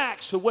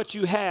relaxed with what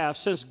you have,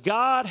 since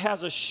God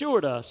has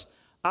assured us,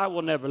 I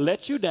will never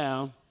let you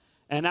down,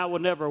 and I will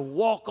never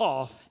walk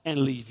off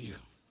and leave you.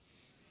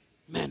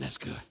 Man, that's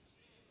good.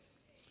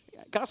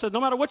 God says,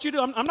 no matter what you do,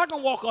 I'm not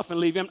going to walk off and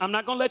leave you. I'm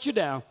not going to let you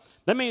down.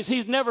 That means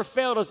he's never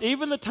failed us,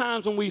 even the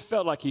times when we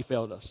felt like he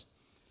failed us.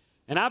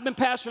 And I've been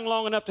pastoring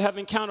long enough to have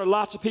encountered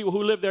lots of people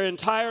who lived their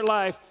entire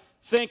life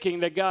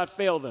thinking that God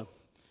failed them.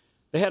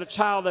 They had a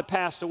child that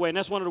passed away, and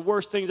that's one of the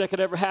worst things that could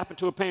ever happen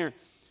to a parent.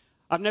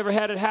 I've never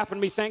had it happen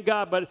to me, thank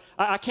God, but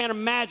I can't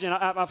imagine.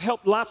 I've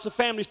helped lots of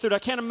families through it. I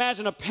can't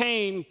imagine a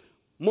pain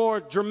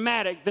more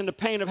dramatic than the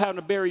pain of having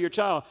to bury your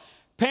child.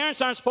 Parents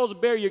aren't supposed to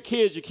bury your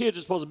kids are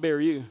supposed to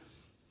bury you.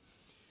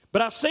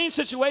 But I've seen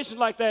situations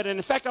like that, and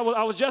in fact, I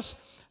was just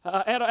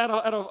at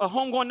a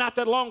homegoing not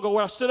that long ago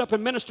where I stood up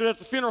and ministered at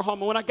the funeral home,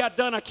 and when I got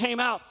done, I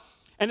came out,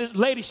 and this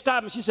lady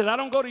stopped me. She said, I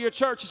don't go to your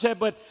church. She said,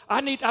 but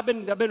I've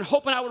been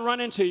hoping I would run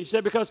into you. She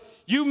said, because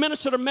you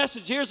ministered a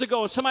message years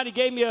ago, and somebody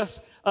gave me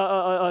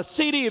a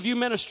CD of you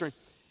ministering,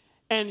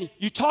 and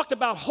you talked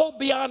about hope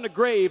beyond the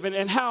grave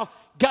and how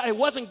God, it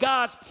wasn't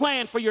God's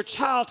plan for your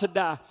child to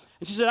die.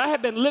 And she said, I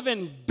have been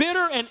living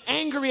bitter and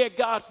angry at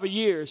God for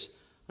years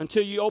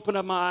until you opened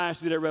up my eyes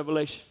to that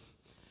revelation.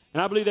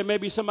 And I believe there may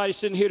be somebody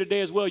sitting here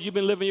today as well. You've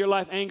been living your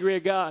life angry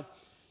at God.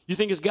 You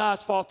think it's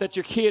God's fault that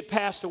your kid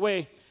passed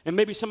away. And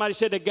maybe somebody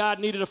said that God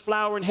needed a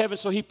flower in heaven,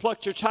 so he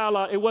plucked your child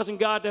out. It wasn't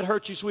God that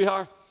hurt you,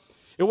 sweetheart.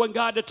 It wasn't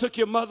God that took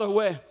your mother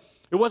away.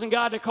 It wasn't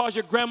God that caused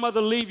your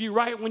grandmother to leave you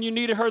right when you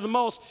needed her the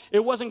most.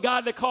 It wasn't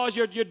God that caused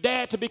your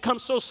dad to become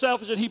so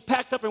selfish that he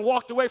packed up and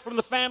walked away from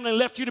the family and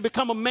left you to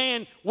become a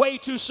man way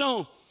too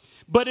soon.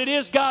 But it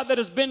is God that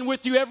has been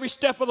with you every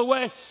step of the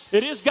way.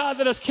 It is God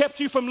that has kept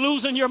you from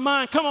losing your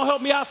mind. Come on,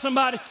 help me out,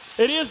 somebody.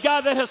 It is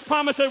God that has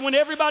promised that when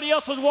everybody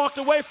else has walked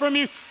away from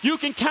you, you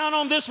can count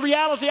on this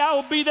reality. I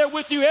will be there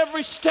with you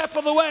every step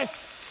of the way.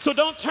 So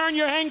don't turn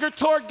your anger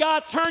toward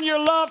God. Turn your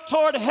love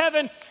toward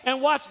heaven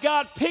and watch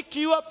God pick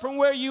you up from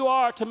where you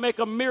are to make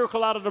a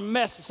miracle out of the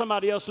mess that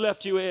somebody else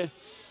left you in.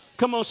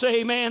 Come on, say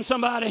amen,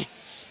 somebody.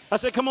 I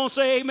said, come on,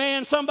 say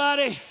amen,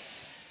 somebody.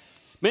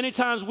 Many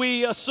times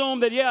we assume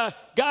that, yeah,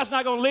 God's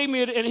not going to leave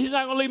me, and he's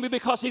not going to leave me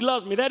because he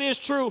loves me. That is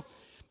true.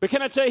 But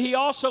can I tell you, he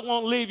also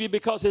won't leave you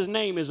because his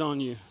name is on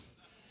you.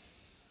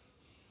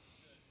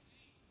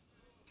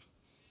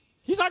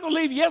 He's not going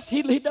to leave you. Yes,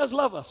 he does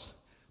love us.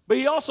 But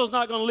he also is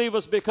not going to leave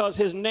us because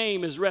his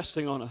name is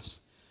resting on us.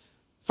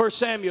 1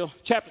 Samuel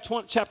chapter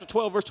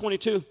 12, verse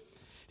 22.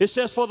 It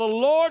says, for the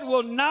Lord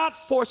will not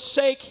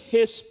forsake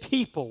his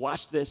people,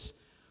 watch this,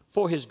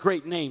 for his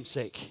great name's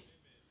sake,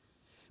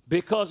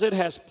 because it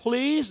has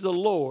pleased the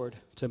Lord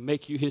to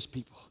make you his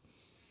people.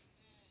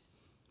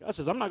 God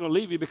says, I'm not going to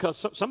leave you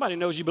because somebody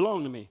knows you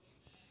belong to me.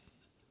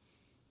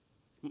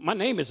 My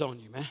name is on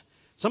you, man.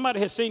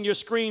 Somebody has seen your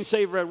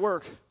screensaver at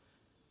work,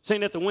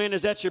 saying that the wind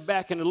is at your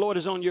back and the Lord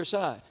is on your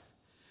side.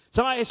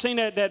 Somebody has seen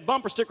that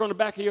bumper sticker on the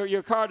back of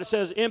your car that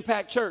says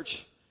Impact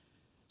Church.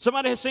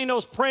 Somebody has seen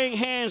those praying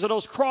hands or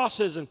those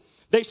crosses, and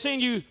they've seen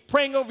you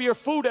praying over your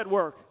food at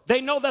work.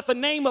 They know that the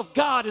name of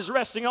God is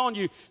resting on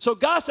you. So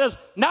God says,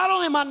 not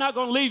only am I not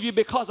going to leave you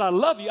because I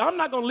love you, I'm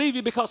not going to leave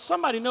you because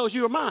somebody knows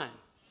you are mine.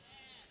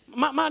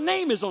 My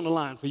name is on the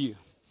line for you.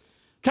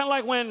 Kind of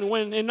like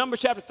when in Numbers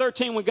chapter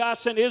 13, when God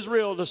sent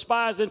Israel, the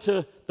spies,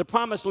 into the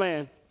promised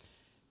land.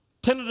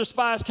 10 of the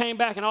spies came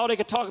back, and all they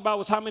could talk about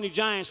was how many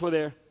giants were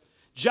there.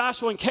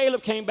 Joshua and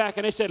Caleb came back,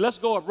 and they said, let's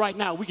go up right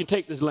now. We can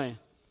take this land.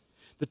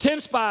 The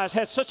 10 spies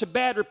had such a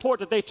bad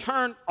report that they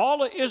turned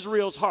all of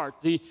Israel's heart.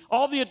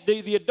 All the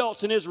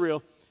adults in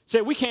Israel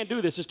said, we can't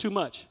do this. It's too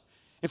much.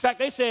 In fact,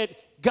 they said,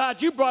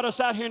 God, you brought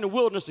us out here in the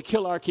wilderness to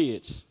kill our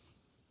kids.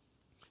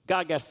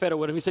 God got fed up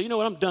with him. He said, you know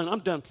what? I'm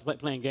done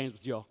playing games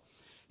with y'all.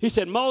 He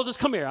said, Moses,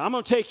 come here. I'm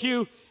going to take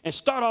you and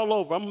start all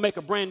over. I'm going to make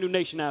a brand new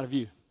nation out of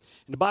you.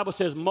 And the Bible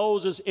says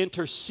Moses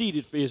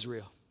interceded for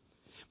Israel.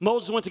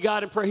 Moses went to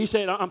God in prayer. He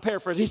said, I'm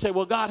paraphrasing. He said,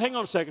 well, God, hang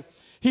on a second.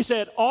 He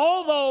said,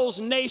 all those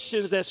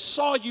nations that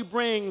saw you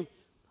bring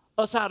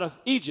us out of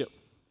Egypt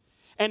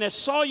and that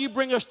saw you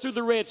bring us through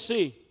the Red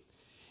Sea,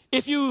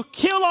 if you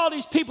kill all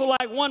these people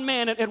like one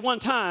man at one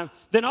time,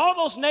 then all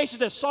those nations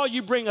that saw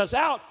you bring us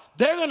out,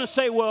 they're going to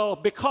say, well,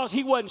 because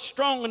he wasn't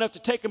strong enough to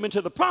take them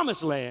into the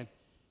promised land,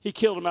 he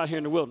killed them out here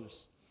in the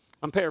wilderness.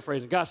 I'm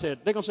paraphrasing. God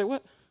said, they're going to say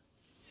what?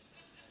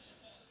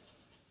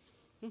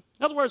 In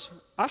other words,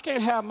 I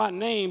can't have my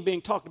name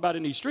being talked about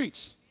in these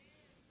streets.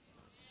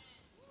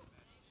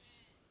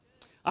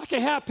 I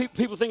can't have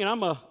people thinking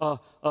I'm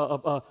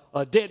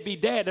a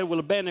deadbeat dad that will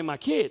abandon my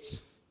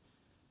kids.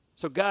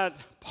 So God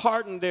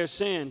pardoned their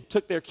sin,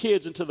 took their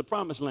kids into the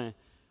promised land.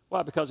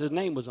 Why? Because his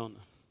name was on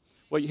them.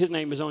 Well, his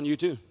name is on you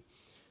too.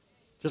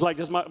 Just like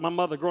this, my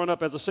mother growing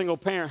up as a single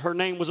parent, her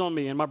name was on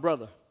me and my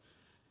brother.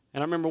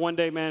 And I remember one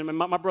day, man,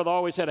 my brother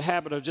always had a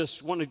habit of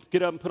just wanting to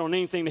get up and put on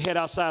anything to head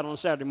outside on a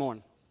Saturday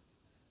morning.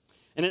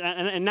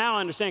 And now I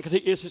understand because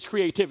it's his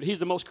creativity. He's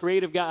the most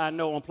creative guy I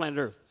know on planet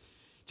Earth.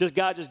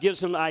 God just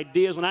gives him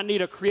ideas. When I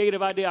need a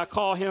creative idea, I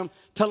call him,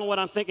 tell him what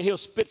I'm thinking. He'll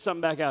spit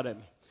something back out at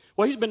me.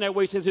 Well, he's been that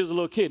way since he was a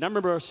little kid. And I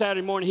remember a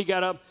Saturday morning he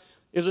got up.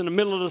 It was in the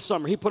middle of the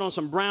summer. He put on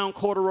some brown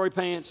corduroy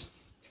pants.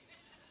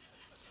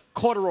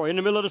 Corduroy in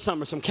the middle of the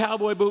summer. Some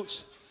cowboy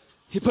boots.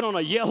 He put on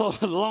a yellow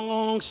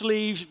long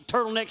sleeve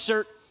turtleneck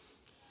shirt.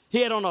 He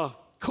had on a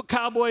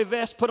cowboy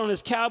vest, put on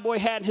his cowboy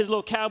hat and his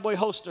little cowboy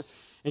holster,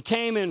 and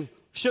came and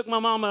shook my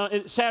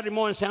mama Saturday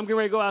morning and said, I'm getting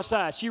ready to go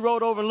outside. She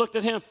rolled over and looked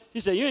at him.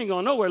 He said, you ain't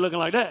going nowhere looking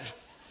like that.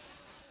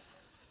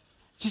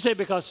 She said,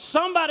 because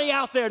somebody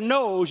out there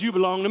knows you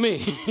belong to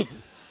me.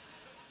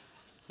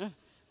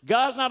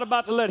 God's not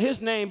about to let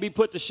his name be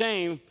put to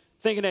shame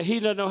thinking that he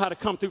doesn't know how to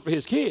come through for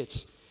his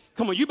kids.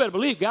 Come on, you better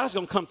believe God's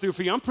going to come through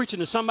for you. I'm preaching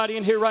to somebody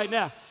in here right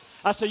now.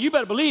 I said, you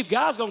better believe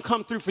God's going to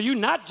come through for you,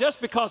 not just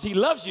because he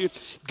loves you.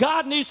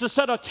 God needs to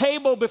set a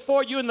table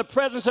before you in the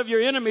presence of your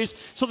enemies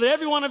so that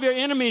every one of your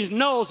enemies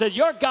knows that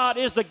your God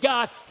is the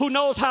God who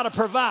knows how to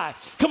provide.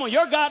 Come on,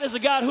 your God is the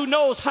God who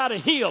knows how to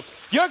heal.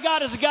 Your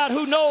God is the God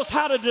who knows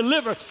how to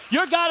deliver.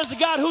 Your God is the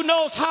God who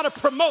knows how to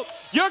promote.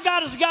 Your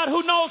God is the God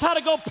who knows how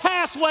to go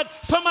past what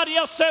somebody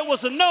else said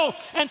was a no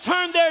and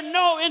turn their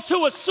no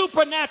into a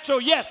supernatural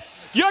yes.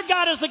 Your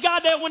God is the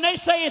God that when they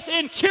say it's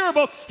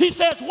incurable, he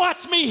says,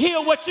 watch me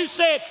heal what you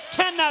said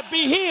cannot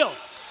be healed.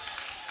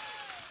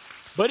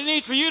 But it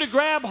needs for you to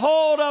grab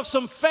hold of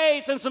some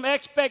faith and some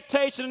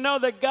expectation and know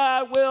that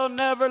God will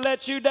never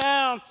let you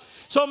down.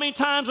 So many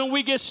times when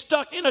we get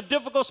stuck in a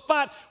difficult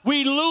spot,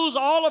 we lose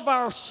all of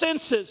our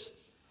senses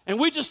and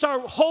we just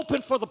start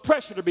hoping for the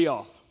pressure to be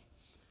off.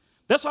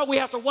 That's why we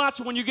have to watch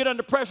when you get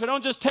under pressure.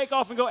 Don't just take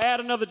off and go add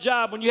another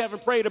job when you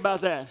haven't prayed about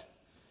that.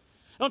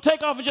 Don't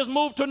take off and just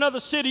move to another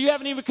city. You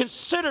haven't even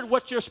considered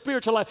what's your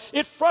spiritual life.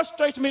 It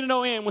frustrates me to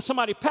no end when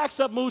somebody packs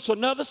up, moves to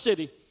another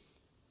city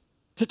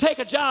to take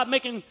a job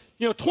making,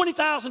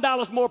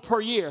 $20,000 more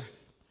per year,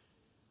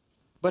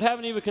 but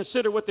haven't even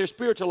considered what their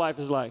spiritual life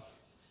is like.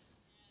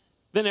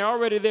 Then they're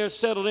already there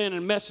settled in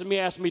and messaging me,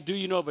 asking me, do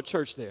you know of a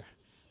church there?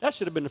 That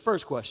should have been the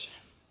first question.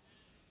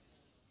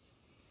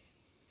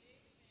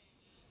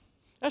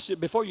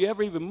 Before you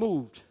ever even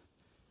moved,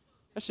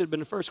 that should have been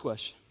the first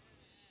question.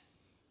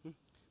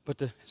 But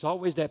it's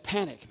always that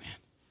panic, man.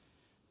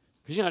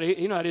 Because you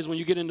know how it is when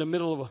you get in the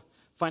middle of a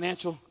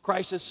financial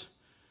crisis.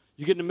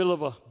 You get in the middle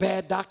of a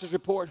bad doctor's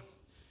report.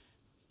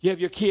 You have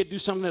your kid do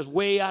something that's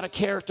way out of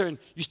character, and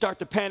you start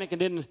to panic,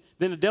 and then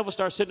the devil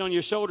starts sitting on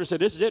your shoulder and says,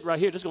 this is it right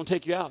here. This is going to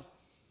take you out.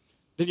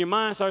 Then your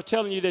mind starts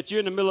telling you that you're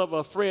in the middle of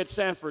a Fred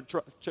Sanford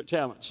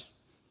challenge.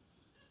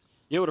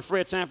 You know what a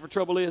Fred Sanford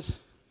trouble is?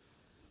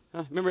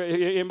 Remember,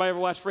 anybody ever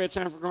watch Fred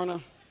Sanford growing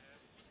up?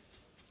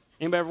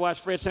 Anybody ever watch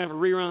Fred Sanford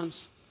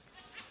reruns?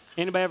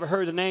 Anybody ever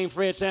heard the name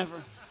Fred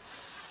Sanford?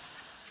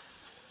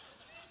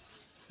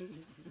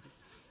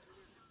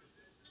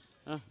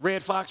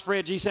 Red Fox,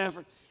 Fred G.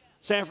 Sanford,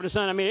 Sanford the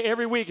Son. I mean,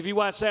 every week if you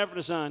watch Sanford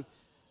the Son,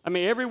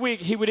 every week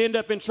he would end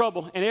up in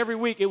trouble, and every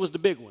week it was the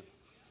big one.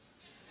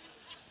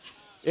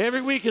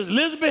 Every week is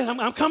Elizabeth,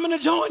 I'm coming to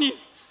join you.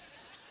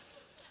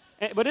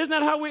 But isn't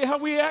that how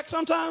we act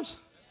sometimes?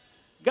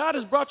 God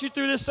has brought you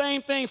through this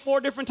same thing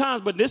 4 different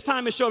times, but this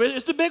time it's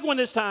the big one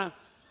this time.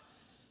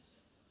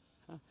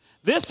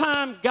 This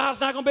time, God's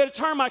not going to be able to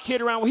turn my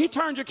kid around. Well, he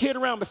turned your kid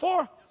around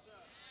before.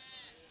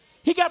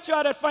 He got you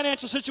out of that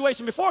financial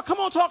situation before. Come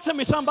on, talk to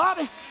me,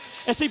 somebody.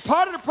 And see,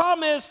 part of the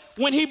problem is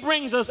when he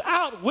brings us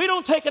out, we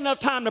don't take enough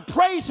time to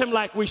praise him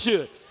like we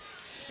should.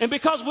 And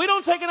because we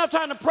don't take enough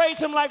time to praise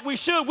him like we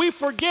should, we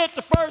forget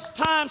the first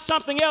time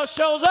something else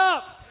shows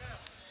up.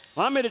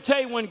 Well, I'm here to tell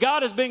you, when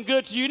God has been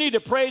good to you, you need to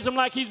praise him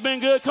like he's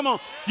been good. Come on,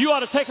 you ought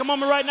to take a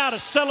moment right now to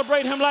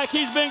celebrate him like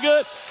he's been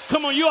good.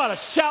 Come on, you ought to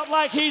shout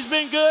like he's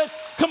been good.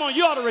 Come on,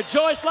 you ought to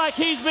rejoice like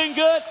he's been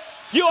good.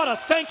 You ought to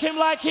thank him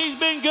like he's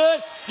been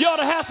good. You ought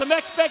to have some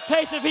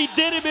expectation. If he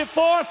did it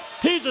before,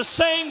 he's the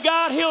same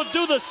God. He'll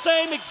do the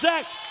same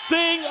exact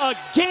thing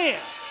again.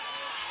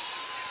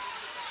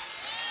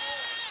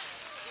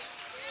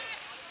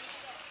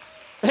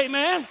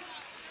 Amen.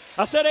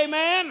 I said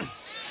amen.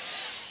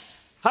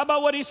 How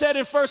about what he said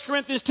in 1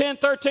 Corinthians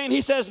 10:13?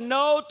 He says,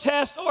 no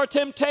test or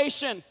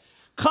temptation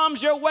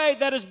comes your way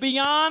that is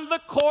beyond the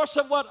course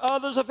of what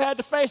others have had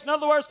to face. In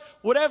other words,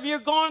 whatever you're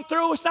going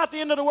through, it's not the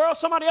end of the world.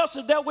 Somebody else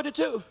has dealt with it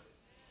too.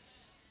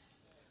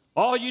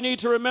 All you need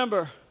to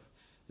remember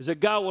is that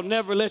God will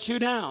never let you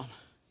down.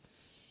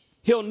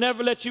 He'll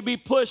never let you be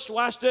pushed,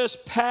 watch this,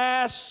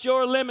 past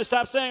your limit.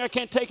 Stop saying, I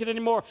can't take it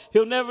anymore.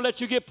 He'll never let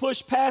you get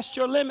pushed past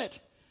your limit.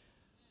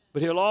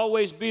 But he'll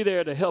always be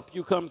there to help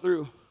you come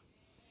through.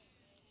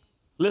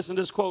 Listen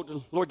to this quote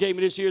the Lord gave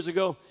me this years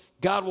ago.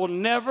 God will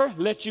never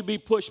let you be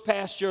pushed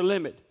past your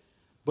limit,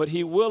 but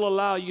he will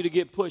allow you to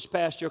get pushed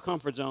past your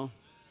comfort zone.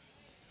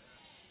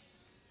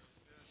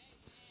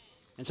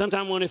 And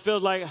sometimes when it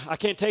feels like I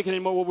can't take it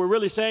anymore, what we're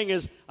really saying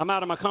is I'm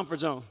out of my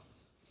comfort zone.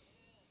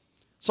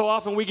 So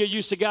often we get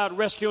used to God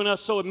rescuing us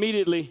so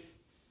immediately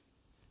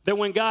that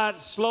when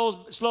God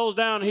slows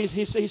down,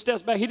 he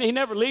steps back. He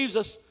never leaves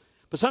us.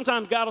 But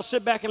sometimes God will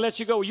sit back and let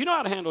you go. Well, you know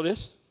how to handle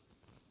this.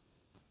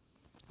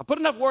 I put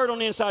enough word on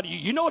the inside of you.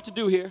 You know what to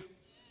do here.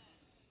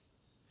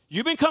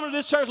 You've been coming to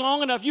this church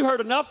long enough. You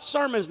heard enough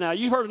sermons now.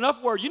 You've heard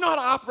enough word. You know how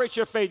to operate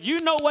your faith. You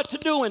know what to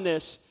do in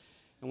this.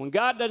 And when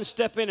God doesn't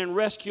step in and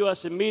rescue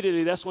us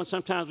immediately, that's when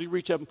sometimes we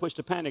reach up and push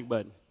the panic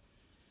button.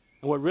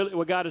 And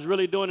what God is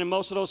really doing in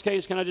most of those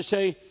cases, can I just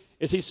say,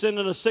 is he's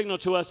sending a signal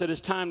to us that it's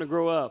time to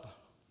grow up.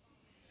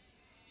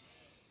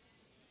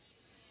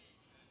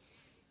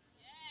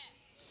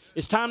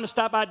 It's time to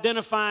stop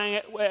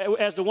identifying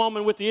as the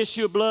woman with the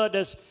issue of blood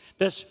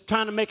that's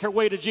trying to make her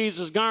way to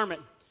Jesus'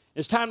 garment.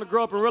 It's time to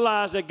grow up and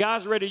realize that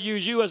God's ready to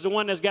use you as the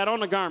one that's got on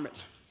the garment.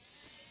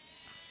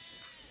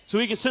 So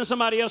he can send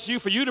somebody else to you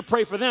for you to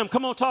pray for them.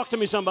 Come on, talk to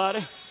me,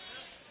 somebody.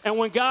 And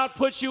when God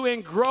puts you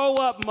in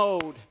grow-up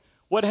mode,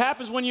 what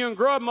happens when you're in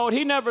grow-up mode,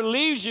 he never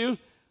leaves you,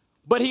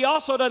 but he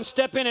also doesn't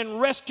step in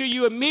and rescue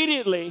you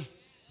immediately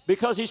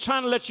because he's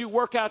trying to let you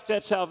work out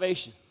that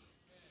salvation.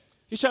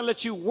 He's trying to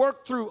let you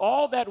work through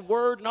all that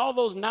word and all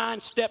those 9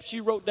 steps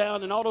you wrote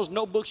down and all those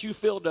notebooks you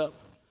filled up.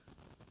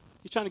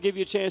 He's trying to give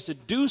you a chance to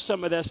do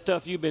some of that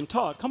stuff you've been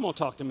taught. Come on,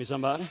 talk to me,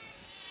 somebody.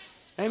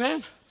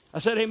 Amen. I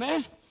said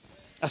amen.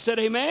 I said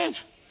amen.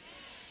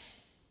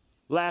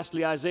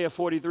 Lastly, Isaiah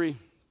 43.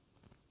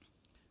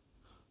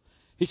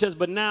 He says,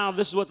 but now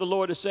this is what the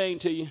Lord is saying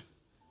to you.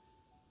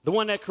 The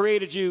one that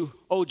created you,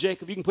 oh,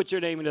 Jacob, you can put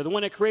your name in there. The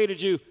one that created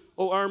you,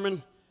 oh,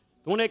 Erman.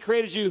 The one that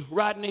created you,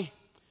 Rodney.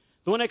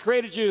 The one that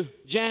created you,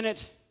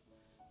 Janet.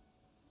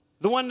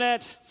 The one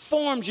that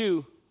formed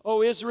you,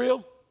 oh,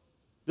 Israel.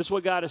 This is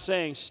what God is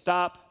saying.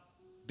 Stop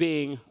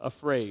being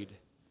afraid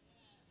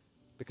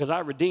because I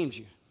redeemed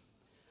you.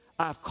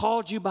 I've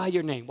called you by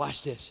your name.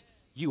 Watch this.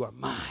 You are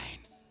mine.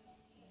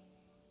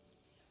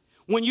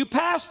 When you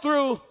pass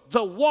through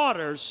the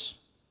waters,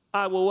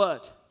 I will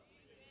what?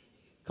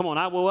 Come on,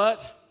 I will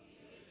what?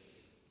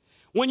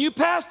 When you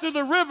pass through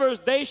the rivers,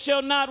 they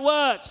shall not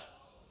what?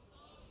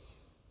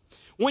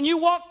 When you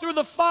walk through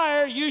the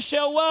fire, you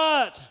shall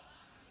what?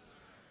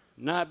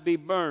 Not be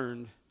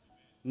burned,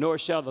 nor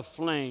shall the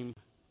flame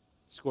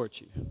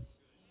scorch you.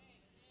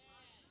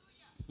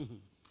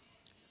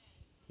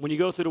 When you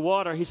go through the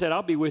water, he said,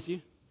 I'll be with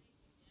you.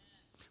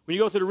 When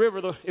you go through the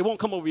river, it won't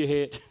come over your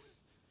head.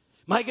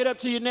 Might get up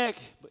to your neck,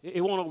 but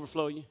it won't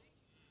overflow you.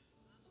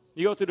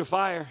 You go through the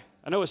fire.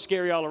 I know it's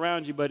scary all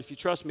around you, but if you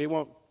trust me, it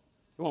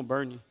won't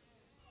burn you.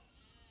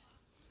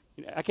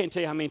 I can't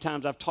tell you how many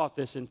times I've taught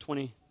this in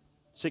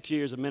 26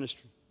 years of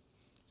ministry.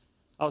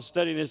 I was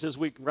studying this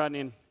week, Rodney,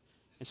 and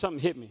something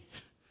hit me.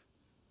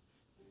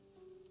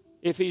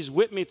 If he's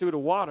with me through the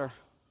water,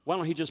 why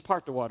don't he just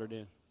part the water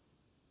then?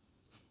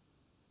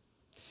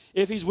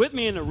 If he's with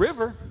me in the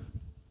river,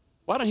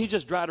 why don't he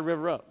just dry the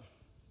river up?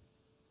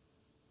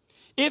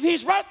 If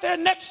he's right there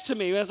next to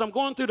me as I'm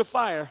going through the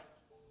fire,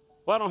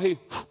 why don't he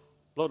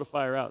blow the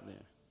fire out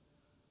then?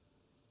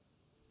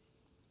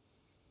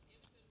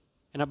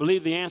 And I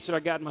believe the answer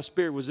I got in my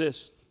spirit was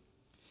this.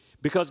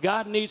 Because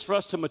God needs for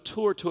us to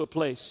mature to a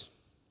place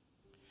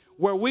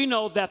where we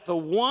know that the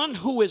one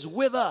who is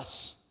with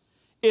us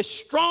is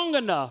strong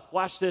enough,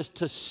 watch this,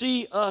 to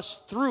see us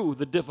through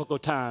the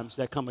difficult times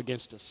that come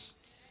against us.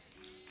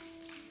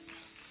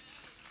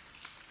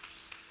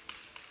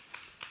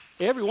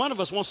 Every one of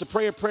us wants to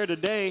pray a prayer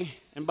today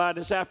and by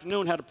this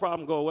afternoon have the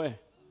problem go away.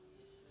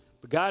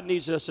 But God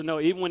needs us to know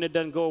even when it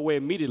doesn't go away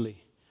immediately,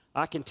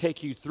 I can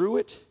take you through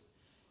it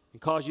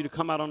and cause you to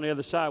come out on the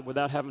other side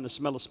without having to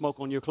smell of smoke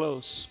on your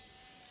clothes.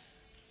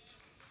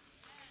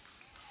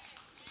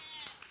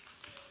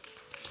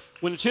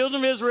 When the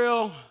children of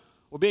Israel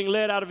were being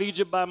led out of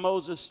Egypt by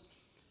Moses,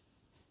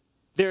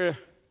 they're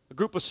a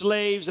group of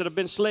slaves that have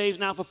been slaves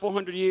now for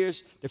 400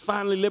 years. They're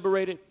finally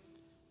liberated.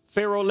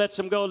 Pharaoh lets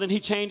them go, then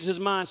he changes his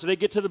mind. So they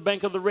get to the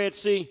bank of the Red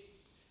Sea,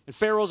 and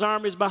Pharaoh's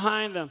army is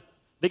behind them.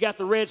 They got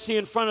the Red Sea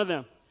in front of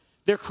them.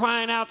 They're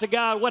crying out to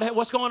God,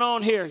 what's going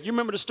on here? You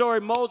remember the story,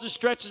 Moses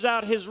stretches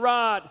out his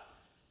rod,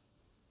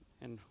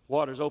 and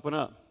waters open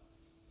up.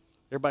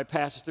 Everybody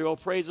passes through, oh,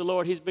 praise the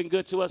Lord, he's been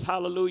good to us,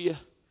 hallelujah.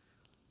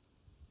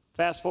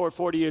 Fast forward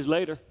 40 years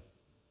later,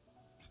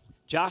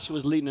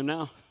 Joshua's leading them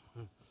now.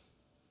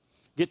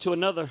 Get to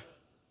another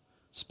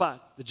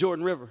spot, the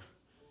Jordan River.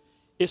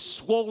 It's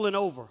swollen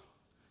over.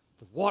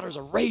 The waters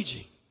are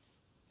raging,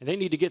 and they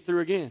need to get through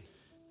again.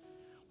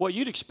 Well,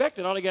 you'd expect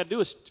that all they got to do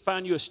is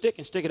find you a stick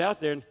and stick it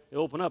out there, and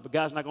it'll open up, but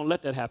God's not going to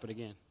let that happen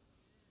again.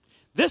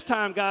 This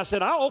time, God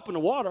said, I'll open the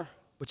water,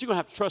 but you're going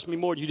to have to trust me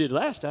more than you did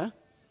last time.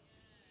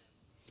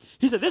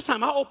 He said, this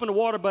time I'll open the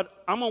water,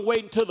 but I'm going to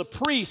wait until the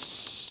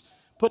priests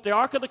put the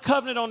Ark of the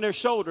Covenant on their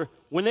shoulder.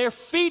 When their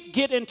feet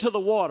get into the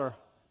water,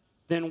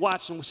 then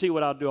watch and see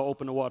what I'll do. I'll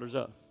open the waters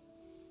up.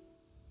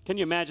 Can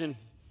you imagine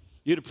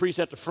you're the priest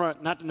at the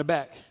front, not in the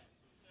back?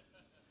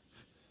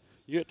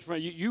 You're at the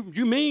front.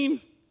 You mean?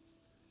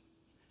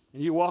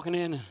 And you're walking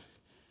in,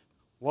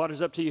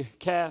 water's up to your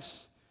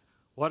calves,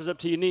 water's up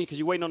to your knee, because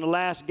you're waiting on the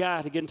last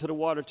guy to get into the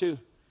water too.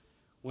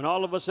 When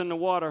all of us in the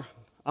water,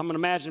 I'm going to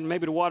imagine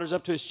maybe the water's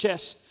up to his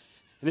chest,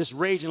 and it's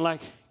raging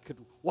like it could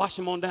wash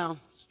him on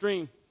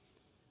downstream.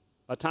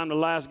 By the time the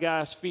last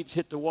guy's feet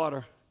hit the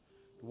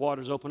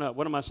water's open up.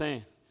 What am I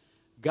saying?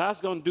 God's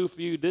going to do for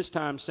you this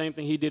time the same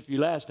thing he did for you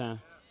last time.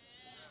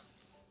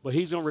 But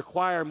he's going to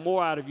require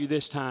more out of you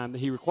this time than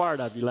he required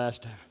out of you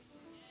last time.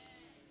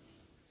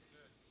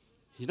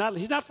 He's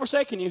not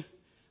forsaking you,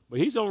 but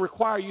he's going to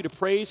require you to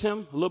praise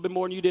him a little bit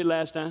more than you did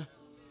last time.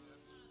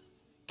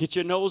 Get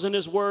your nose in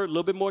his word a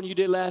little bit more than you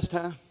did last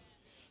time.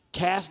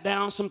 Cast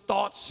down some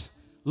thoughts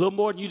a little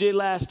more than you did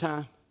last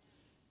time.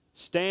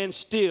 Stand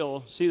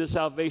still, see the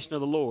salvation of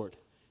the Lord,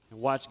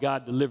 and watch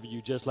God deliver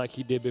you just like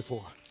he did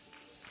before.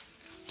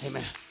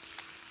 Amen.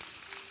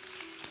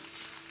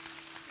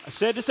 I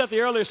said this at the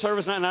earlier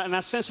service, and I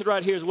sense it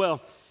right here as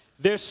well.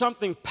 There's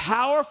something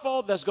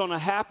powerful that's going to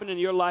happen in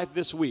your life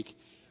this week.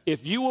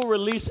 If you will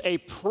release a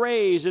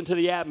praise into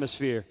the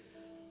atmosphere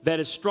that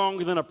is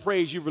stronger than a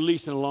praise you've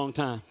released in a long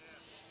time.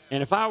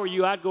 And if I were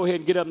you, I'd go ahead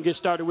and get up and get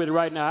started with it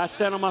right now. I'd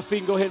stand on my feet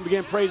and go ahead and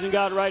begin praising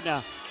God right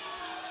now.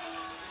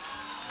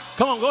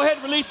 Come on, go ahead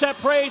and release that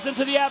praise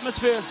into the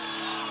atmosphere.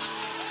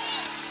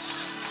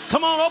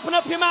 Come on, open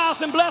up your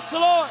mouth and bless the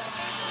Lord.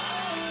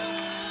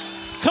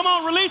 Come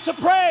on, release a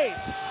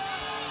praise.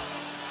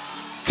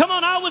 Come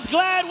on, I was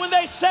glad when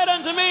they said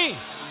unto me,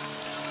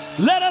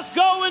 let us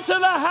go into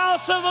the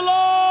house of the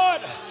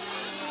Lord.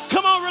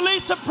 Come on,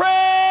 release a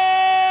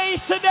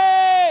praise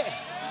today.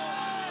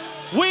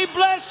 We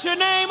bless your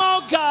name,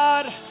 oh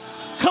God.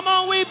 Come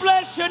on, we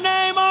bless your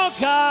name, oh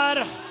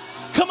God.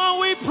 Come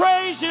on, we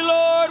praise you,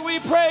 Lord. We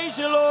praise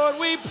you, Lord.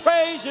 We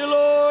praise you,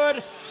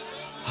 Lord.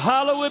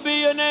 Hallowed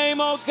be your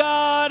name, oh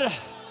God.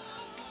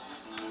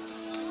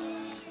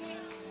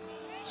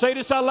 Say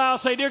this out loud.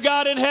 Say, dear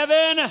God in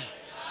heaven,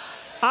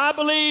 I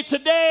believe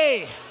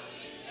today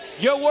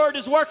your word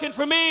is working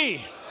for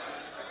me.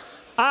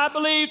 I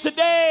believe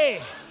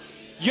today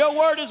your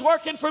word is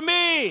working for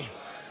me.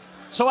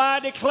 So I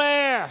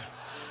declare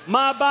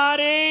my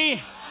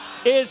body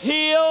is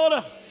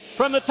healed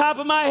from the top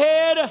of my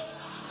head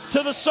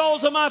to the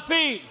soles of my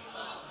feet.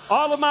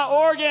 All of my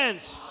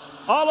organs,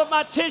 all of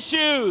my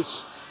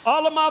tissues,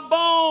 all of my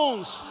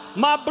bones,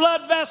 my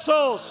blood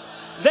vessels,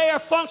 they are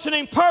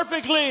functioning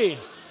perfectly.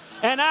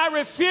 And I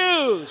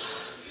refuse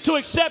to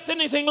accept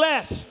anything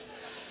less.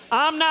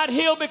 I'm not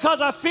healed because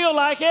I feel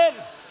like it.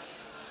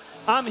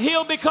 I'm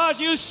healed because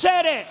you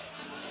said it.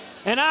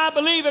 And I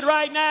believe it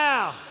right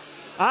now.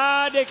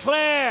 I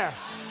declare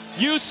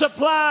you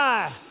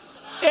supply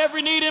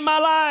every need in my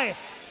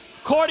life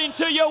according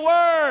to your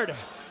word.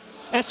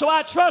 And so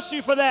I trust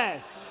you for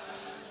that.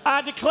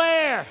 I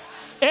declare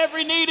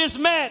every need is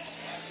met.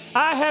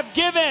 I have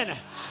given.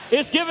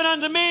 It's given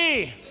unto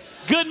me.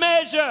 Good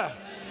measure.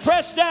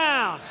 Pressed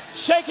down.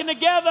 Shaken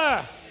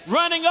together.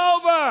 Running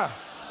over.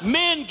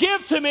 Men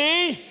give to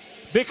me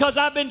because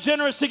I've been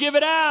generous to give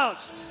it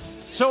out.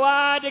 So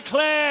I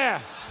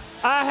declare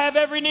I have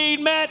every need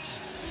met,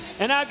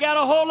 and I've got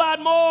a whole lot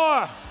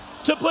more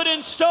to put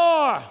in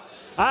store.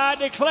 I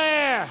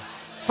declare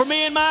for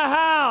me and my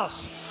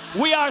house,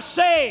 we are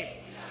safe.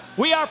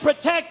 We are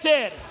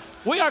protected.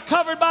 We are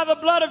covered by the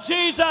blood of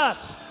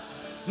Jesus.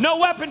 No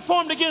weapon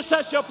formed against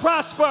us shall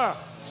prosper.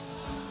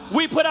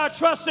 We put our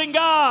trust in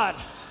God,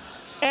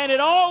 and it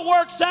all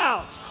works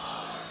out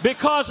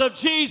because of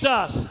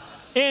Jesus.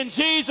 In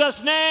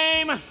Jesus'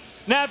 name.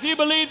 Now, if you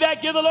believe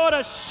that, give the Lord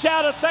a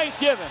shout of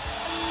thanksgiving.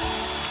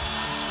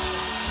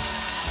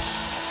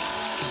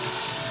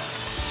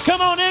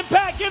 Come on,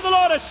 Impact, give the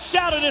Lord a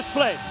shout in this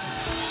place.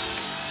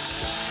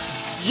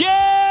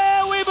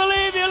 Yeah, we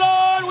believe you,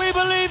 Lord. We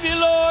believe you,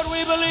 Lord.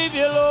 We believe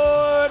you,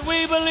 Lord.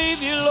 We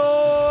believe you,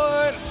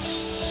 Lord.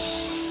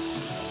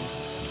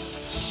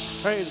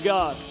 Praise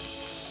God.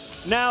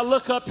 Now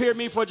look up here at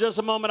me for just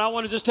a moment. I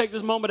want to just take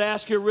this moment to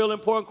ask you a real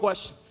important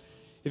question.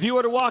 If you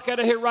were to walk out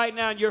of here right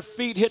now and your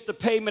feet hit the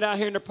pavement out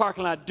here in the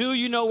parking lot, do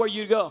you know where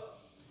you go?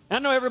 I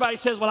know everybody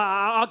says, well,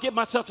 I'll get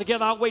myself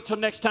together. I'll wait till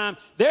next time.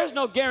 There's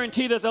no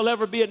guarantee that there'll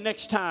ever be a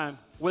next time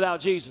without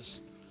Jesus.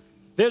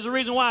 There's a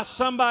reason why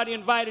somebody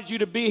invited you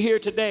to be here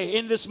today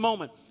in this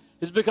moment.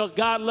 It's because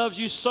God loves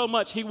you so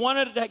much. He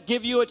wanted to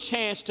give you a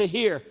chance to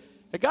hear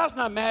that God's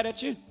not mad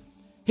at you.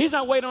 He's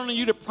not waiting on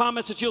you to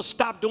promise that you'll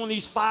stop doing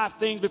these 5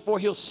 things before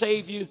he'll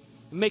save you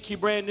and make you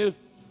brand new.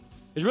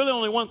 There's really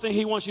only one thing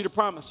he wants you to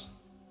promise.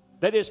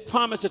 That is,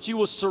 promise that you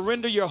will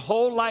surrender your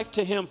whole life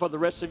to him for the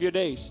rest of your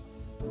days.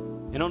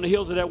 And on the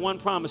heels of that one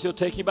promise, he'll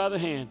take you by the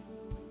hand.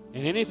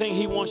 And anything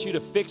he wants you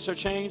to fix or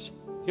change,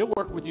 he'll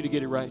work with you to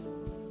get it right.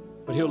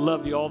 But he'll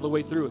love you all the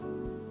way through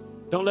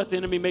it. Don't let the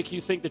enemy make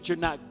you think that you're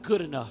not good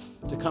enough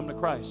to come to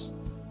Christ.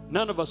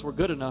 None of us were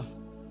good enough.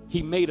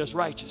 He made us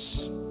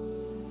righteous.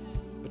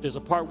 But there's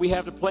a part we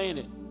have to play in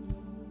it.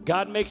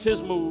 God makes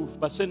his move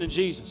by sending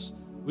Jesus.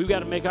 We've got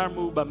to make our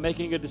move by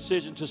making a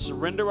decision to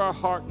surrender our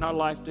heart and our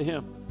life to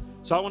him.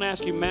 So I want to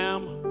ask you,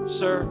 ma'am,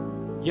 sir,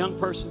 young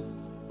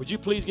person, would you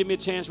please give me a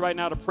chance right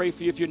now to pray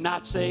for you if you're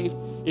not saved?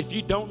 If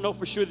you don't know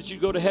for sure that you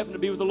go to heaven to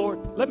be with the Lord,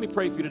 let me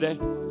pray for you today.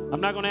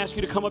 I'm not going to ask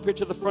you to come up here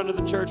to the front of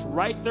the church.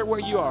 Right there where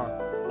you are,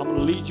 I'm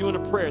going to lead you in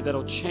a prayer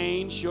that'll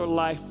change your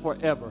life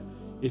forever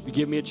if you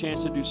give me a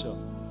chance to do so.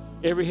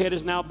 Every head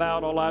is now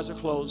bowed, all eyes are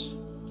closed.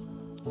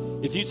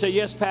 If you'd say,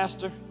 yes,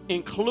 Pastor,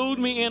 include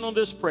me in on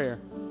this prayer,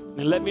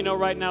 and let me know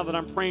right now that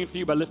I'm praying for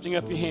you by lifting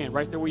up your hand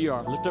right there where you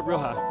are. Lift up real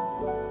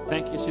high.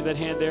 Thank you. See that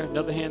hand there?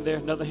 Another hand there.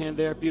 Another hand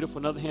there. Beautiful.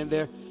 Another hand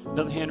there.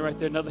 Another hand right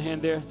there. Another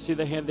hand there. See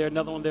that hand there?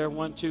 Another one there.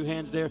 1, 2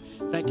 hands there.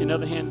 Thank you.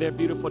 Another hand there.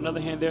 Beautiful.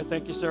 Another hand there.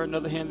 Thank you, sir.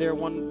 Another hand there.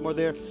 One more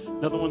there.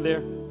 Another one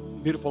there.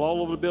 Beautiful.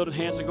 All over the building.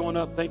 Hands are going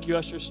up. Thank you,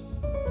 ushers.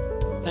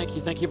 Thank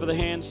you. Thank you for the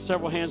hands.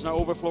 Several hands in our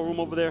overflow room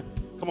over there.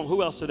 Come on.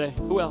 Who else today?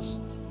 Who else?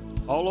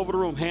 All over the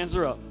room. Hands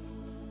are up.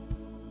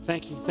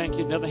 Thank you. Thank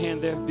you. Another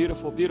hand there.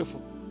 Beautiful. Beautiful.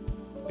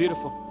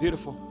 Beautiful.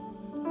 Beautiful.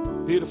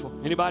 Beautiful.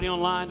 Anybody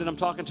online that I'm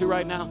talking to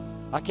right now?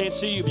 I can't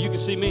see you, but you can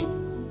see me.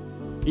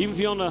 Even if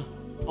you're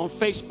on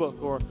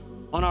Facebook or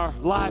on our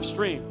live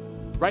stream,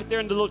 right there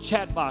in the little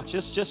chat box,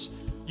 just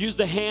use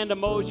the hand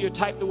emoji or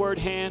type the word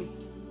hand.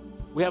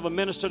 We have a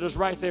minister that's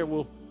right there.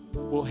 We'll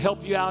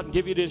help you out and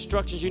give you the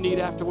instructions you need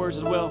afterwards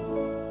as well.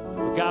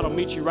 But God will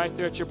meet you right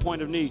there at your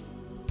point of need.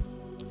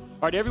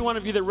 All right, every one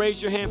of you that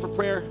raised your hand for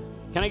prayer,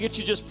 can I get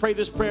you just pray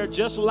this prayer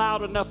just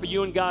loud enough for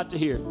you and God to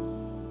hear?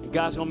 And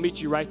God's going to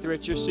meet you right there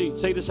at your seat.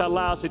 Say this out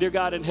loud. Say, dear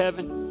God in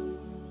heaven,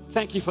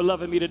 thank you for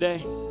loving me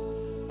today.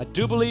 I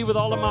do believe with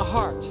all of my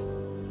heart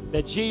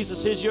that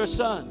Jesus is your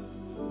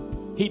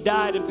son. He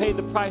died and paid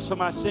the price for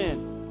my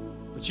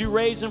sin. But you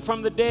raised him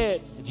from the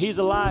dead, and he's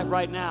alive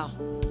right now.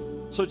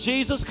 So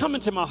Jesus, come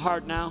into my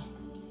heart now.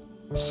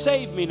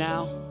 Save me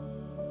now.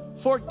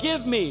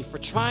 Forgive me for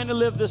trying to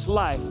live this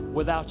life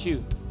without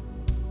you.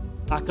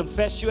 I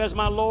confess you as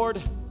my Lord,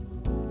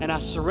 and I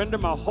surrender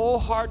my whole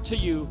heart to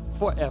you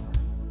forever.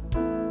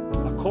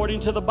 According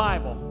to the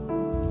Bible,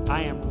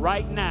 I am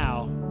right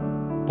now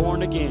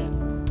born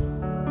again.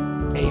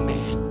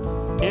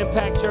 Amen.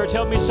 Impact Church,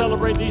 help me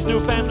celebrate these new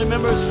family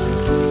members.